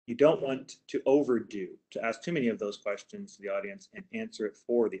you don't want to overdo, to ask too many of those questions to the audience and answer it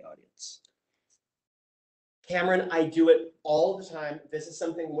for the audience? Cameron, I do it all the time. This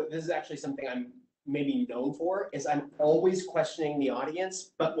is actually something I'm maybe known for, is I'm always questioning the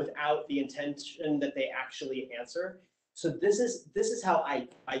audience, but without the intention that they actually answer. So this is how I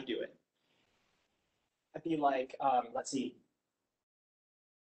do it. I'd be like, let's see.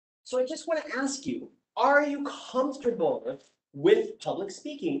 So I just want to ask you, are you comfortable with public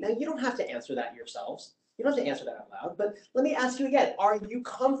speaking? Now, you don't have to answer that yourselves. You don't have to answer that out loud, but let me ask you again, are you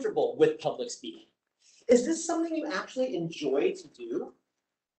comfortable with public speaking? Is this something you actually enjoy to do?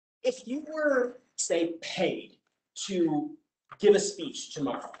 If you were, say, paid to give a speech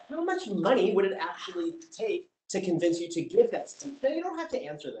tomorrow, how much money would it actually take to convince you to give that speech? Now, you don't have to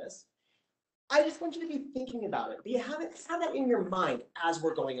answer this. I just want you to be thinking about it. But you have that in your mind as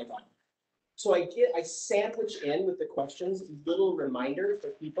we're going along. So I sandwich in with the questions little reminders for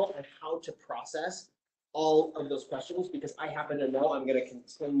people on how to process all of those questions, because I happen to know I'm going to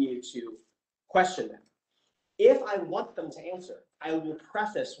continue to question them. If I want them to answer, I will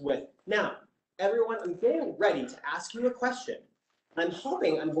preface with, now, everyone, I'm getting ready to ask you a question. I'm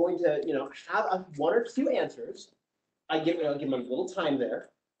hoping I'm going to, have one or two answers. I'll give them a little time there.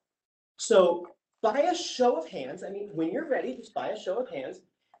 So by a show of hands, when you're ready, just by a show of hands,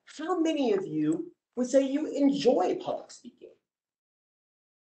 how many of you would say you enjoy public speaking?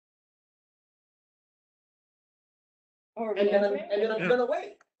 And then I'm gonna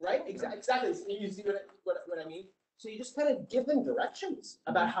wait, right? Exactly. So you see what I mean? So you just kind of give them directions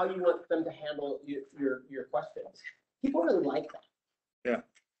about how you want them to handle your questions. People really like that. Yeah.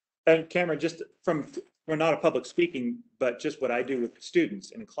 And Cameron, we're not a public speaking, but just what I do with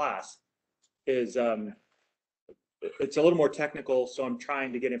students in class is, it's a little more technical, so I'm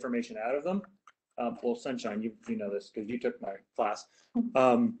trying to get information out of them. Well, Sunshine, you know this because you took my class.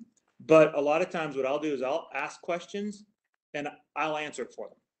 But a lot of times what I'll do is I'll ask questions and I'll answer it for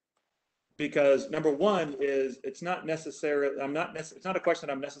them. Because number one is it's not a question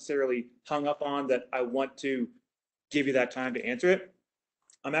that I'm necessarily hung up on that I want to give you that time to answer it.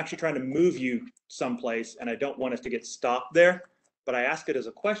 I'm actually trying to move you someplace and I don't want us to get stopped there. But I ask it as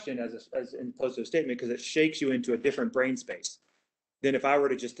a question as opposed to a statement because it shakes you into a different brain space than if I were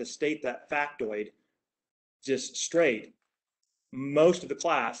to state that factoid just straight. Most of the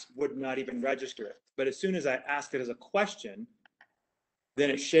class would not even register it. But as soon as I ask it as a question, then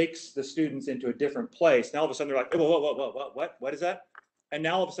it shakes the students into a different place. Now all of a sudden they're like, whoa, what is that? And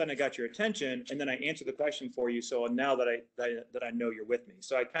now all of a sudden I got your attention and then I answer the question for you. So now that I know you're with me.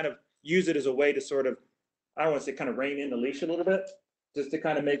 So I kind of use it as a way to sort of, I don't want to say kind of rein in the leash a little bit, just to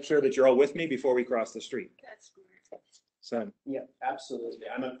kind of make sure that you're all with me before we cross the street. That's great. So Yeah, absolutely.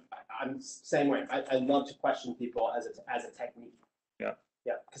 I'm same way. I love to question people as a technique. Yeah.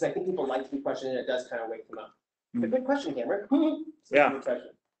 Yeah, because I think people like to be questioned and it does kind of wake them up. Mhm. Good question, Cameron. Yeah. Good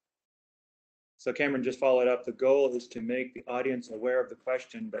question. So Cameron just followed up. The goal is to make the audience aware of the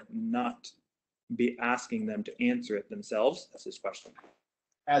question, but not be asking them to answer it themselves. That's his question.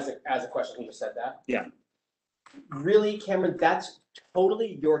 As a question, he just said that. Yeah. Really, Cameron, that's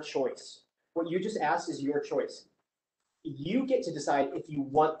totally your choice. What you just asked is your choice. You get to decide if you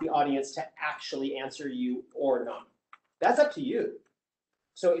want the audience to actually answer you or not. That's up to you.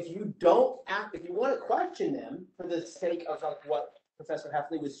 So if you want to question them for the sake of what Professor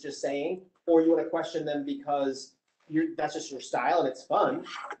Heffley was just saying, or you want to question them because that's just your style and it's fun,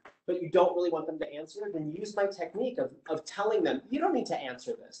 but you don't really want them to answer, then use my technique of telling them, you don't need to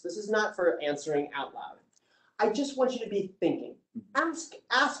answer this. This is not for answering out loud. I just want you to be thinking.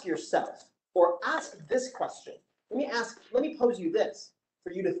 Ask yourself, or ask this question. Let me pose you this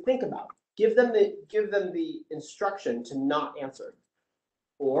for you to think about. Give them the instruction to not answer.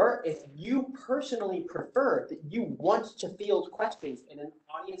 Or if you personally prefer that you want to field questions in an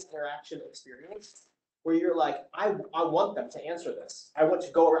audience interaction experience where you're like, I want them to answer this. I want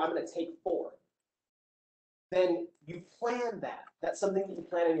to go around, I'm going to take 4. Then you plan that. That's something that you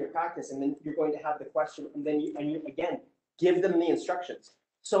plan in your practice, and then you're going to have the question, and then you again give them the instructions.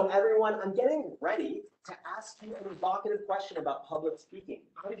 So everyone, I'm getting ready to ask you an evocative question about public speaking.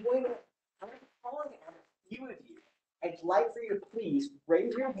 I'm calling on a few of you. I'd like for you to please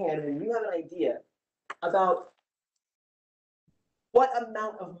raise your hand when you have an idea about what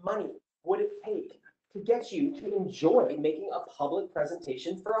amount of money would it take to get you to enjoy making a public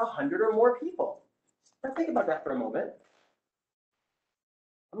presentation for 100 or more people. Now think about that for a moment.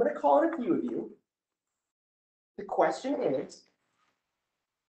 I'm going to call on a few of you. The question is,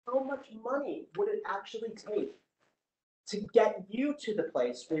 how much money would it actually take to get you to the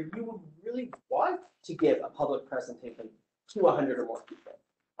place where you would really want to give a public presentation to 100 or more people?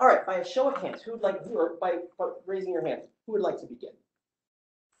 All right, by a show of hands, who would like, or by raising your hand, who would like to begin?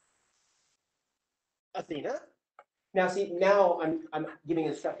 Athena? Now see, now I'm giving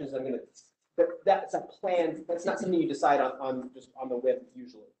instructions. But that's a plan. That's not something you decide on just on the whim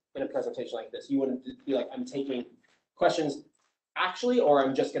usually in a presentation like this. You wouldn't be like, I'm taking questions actually, or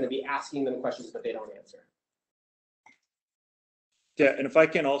I'm just going to be asking them questions that they don't answer. Yeah, and if I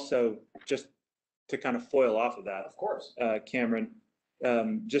can also, just to kind of foil off of that, Of course. Cameron,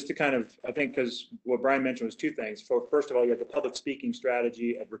 just to kind of, I think, because what Brian mentioned was two things. First of all, you have the public speaking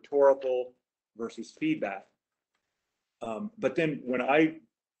strategy of rhetorical versus feedback. But then when I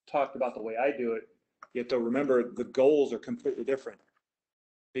talked about the way I do it, you have to remember the goals are completely different.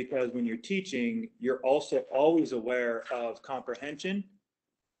 Because when you're teaching, you're also always aware of comprehension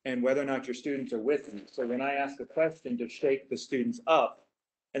and whether or not your students are with you. So when I ask a question to shake the students up,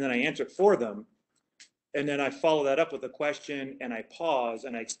 and then I answer it for them, and then I follow that up with a question and I pause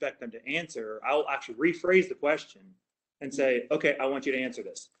and I expect them to answer, I'll actually rephrase the question and say, okay, I want you to answer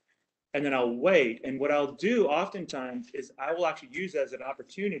this. And then I'll wait. And what I'll do oftentimes is I will actually use as an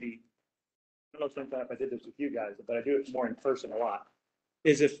opportunity. I don't know sometimes if I did this with you guys, but I do it more in person a lot.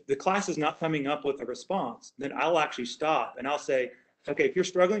 Is if the class is not coming up with a response, then I'll actually stop and I'll say, okay, if you're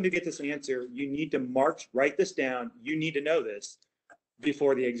struggling to get this answer, you need to write this down. You need to know this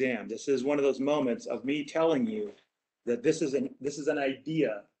before the exam. This is one of those moments of me telling you that this is an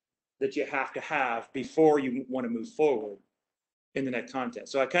idea that you have to have before you want to move forward in the next content.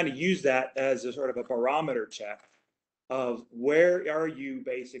 So I kind of use that as a sort of a barometer check of where are you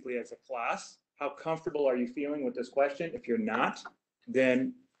basically as a class? How comfortable are you feeling with this question? If you're not,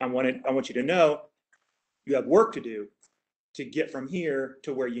 then I want you to know you have work to do to get from here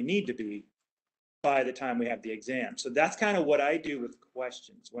to where you need to be by the time we have the exam. So that's kind of what I do with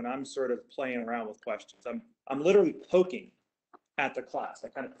questions when I'm sort of playing around with questions. I'm literally poking at the class. I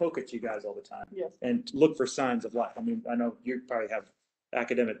kind of poke at you guys all the time. Yes. And look for signs of life. I mean, I know you probably have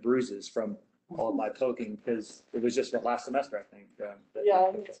academic bruises from all of my poking because it was just that last semester, I think. Yeah,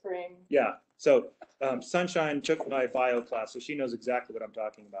 in spring. Yeah. So Sunshine took my bio class, so she knows exactly what I'm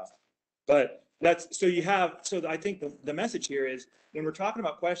talking about. But so I think the message here is when we're talking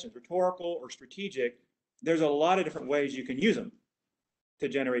about questions, rhetorical or strategic, there's a lot of different ways you can use them to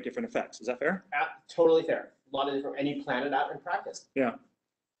generate different effects. Is that fair? Totally fair. A lot of different, and you plan it out in practice. Yeah.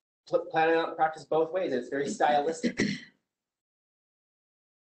 Plan it out in practice both ways. It's very stylistic.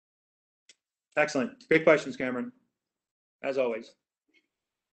 Excellent. Great questions, Cameron. As always.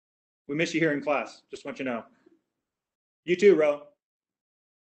 We miss you here in class. Just want you to know. You too, Ro.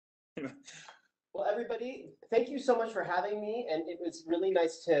 Well, everybody, thank you so much for having me. And it was really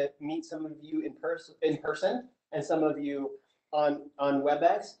nice to meet some of you in person and some of you on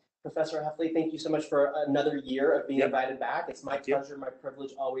WebEx. Professor Heffley, thank you so much for another year of being invited back. It's my pleasure, my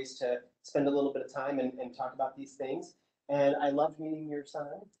privilege always to spend a little bit of time and talk about these things. And I loved meeting your son.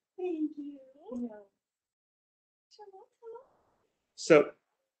 Thank you. So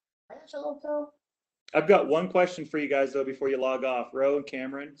Hello. I've got one question for you guys, though, before you log off. Ro and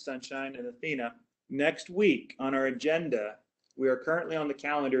Cameron, Sunshine, and Athena. Next week on our agenda, we are currently on the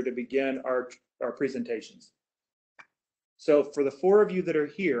calendar to begin our presentations. So for the four of you that are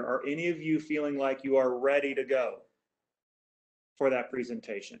here, are any of you feeling like you are ready to go for that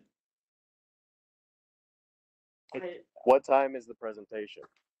presentation? What time is the presentation?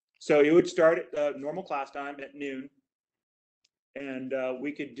 So it would start at normal class time at noon. And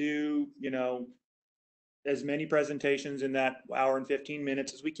we could do, as many presentations in that hour and 15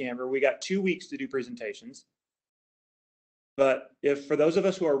 minutes as we can. We got 2 weeks to do presentations. But if for those of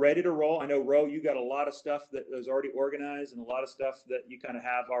us who are ready to roll, I know, Ro, you got a lot of stuff that is already organized and a lot of stuff that you kind of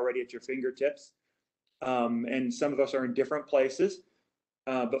have already at your fingertips. And some of us are in different places.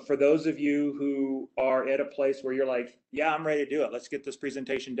 But for those of you who are at a place where you're like, yeah, I'm ready to do it. Let's get this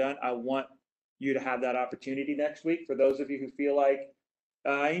presentation done. I want you to have that opportunity next week. For those of you who feel like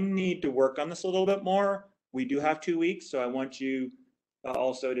I need to work on this a little bit more, we do have 2 weeks. So I want you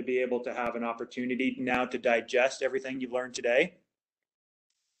also to be able to have an opportunity now to digest everything you've learned today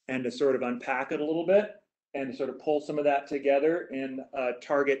and to sort of unpack it a little bit and to sort of pull some of that together and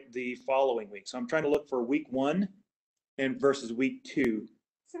target the following week. So I'm trying to look for week 1 and versus week 2.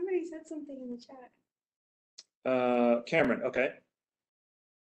 Somebody said something in the chat. Cameron, okay.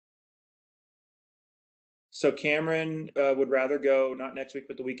 So Cameron would rather go not next week,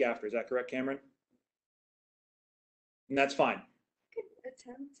 but the week after. Is that correct, Cameron? And that's fine. Could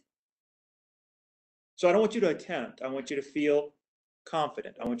attempt. So I don't want you to attempt. I want you to feel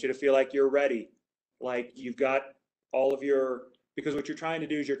confident. I want you to feel like you're ready, like you've got all of your, because what you're trying to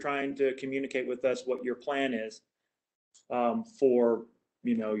do is you're trying to communicate with us what your plan is for,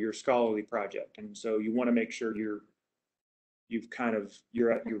 you know, your scholarly project. And so you want to make sure you're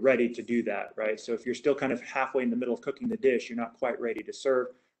ready to do that, right? So if you're still kind of halfway in the middle of cooking the dish, you're not quite ready to serve.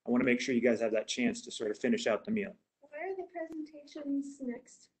 I want to make sure you guys have that chance to sort of finish out the meal. Where are the presentations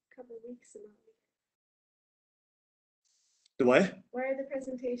next couple of weeks? The what? Where are the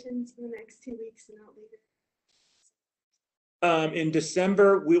presentations in the next 2 weeks and not later? In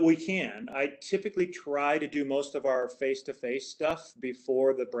December, we can. I typically try to do most of our face-to-face stuff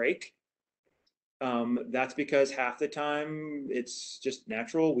before the break. That's because half the time it's just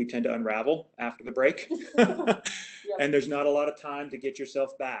natural. We tend to unravel after the break. And there's not a lot of time to get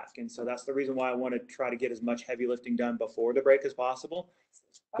yourself back. And so that's the reason why I want to try to get as much heavy lifting done before the break as possible.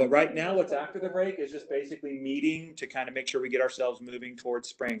 But right now, what's after the break is just basically meeting to kind of make sure we get ourselves moving towards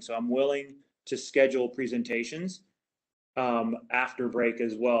spring. So I'm willing to schedule presentations after break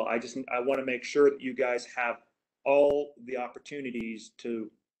as well. I want to make sure that you guys have all the opportunities to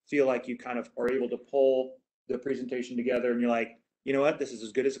feel like you kind of are able to pull the presentation together and you're like, you know what, this is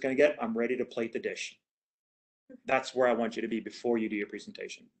as good as it's going to get. I'm ready to plate the dish. That's where I want you to be before you do your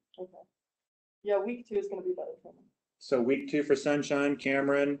presentation. Okay. Yeah, week 2 is going to be better for me. So week 2 for Sunshine,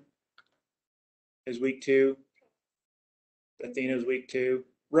 Cameron is week 2. Athena's week 2.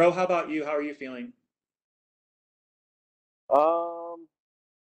 Ro, how about you? How are you feeling?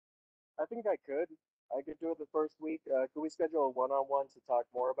 I think I could do it the first week. Could we schedule a one-on-one to talk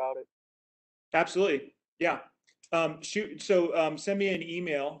more about it? Absolutely. Yeah. Send me an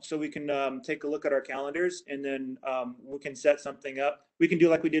email so we can take a look at our calendars, and then we can set something up. We can do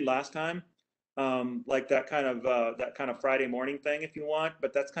like we did last time, like that kind of Friday morning thing if you want,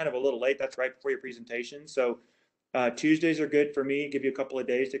 but that's kind of a little late. That's right before your presentation. So Tuesdays are good for me. Give you a couple of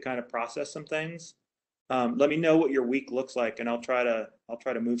days to kind of process some things. Let me know what your week looks like, and I'll try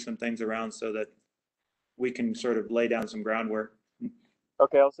to move some things around so that we can sort of lay down some groundwork.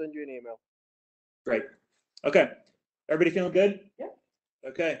 Okay, I'll send you an email. Great. Okay. Everybody feeling good? Yeah.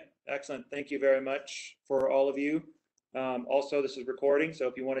 Okay. Excellent. Thank you very much for all of you. Also, this is recording, so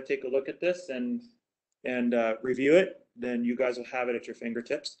if you want to take a look at this and review it, then you guys will have it at your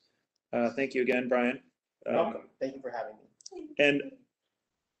fingertips. Thank you again, Brian. Welcome. Thank you for having me. And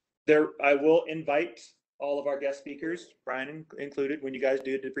I will invite all of our guest speakers, Brian included, when you guys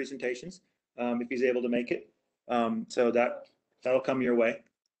do the presentations, if he's able to make it. So that'll come your way.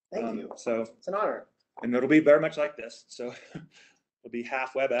 Thank you. So It's an honor. and it'll be very much like this. So it'll be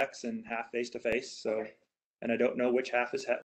half WebEx and half face-to-face. So, and I don't know which half is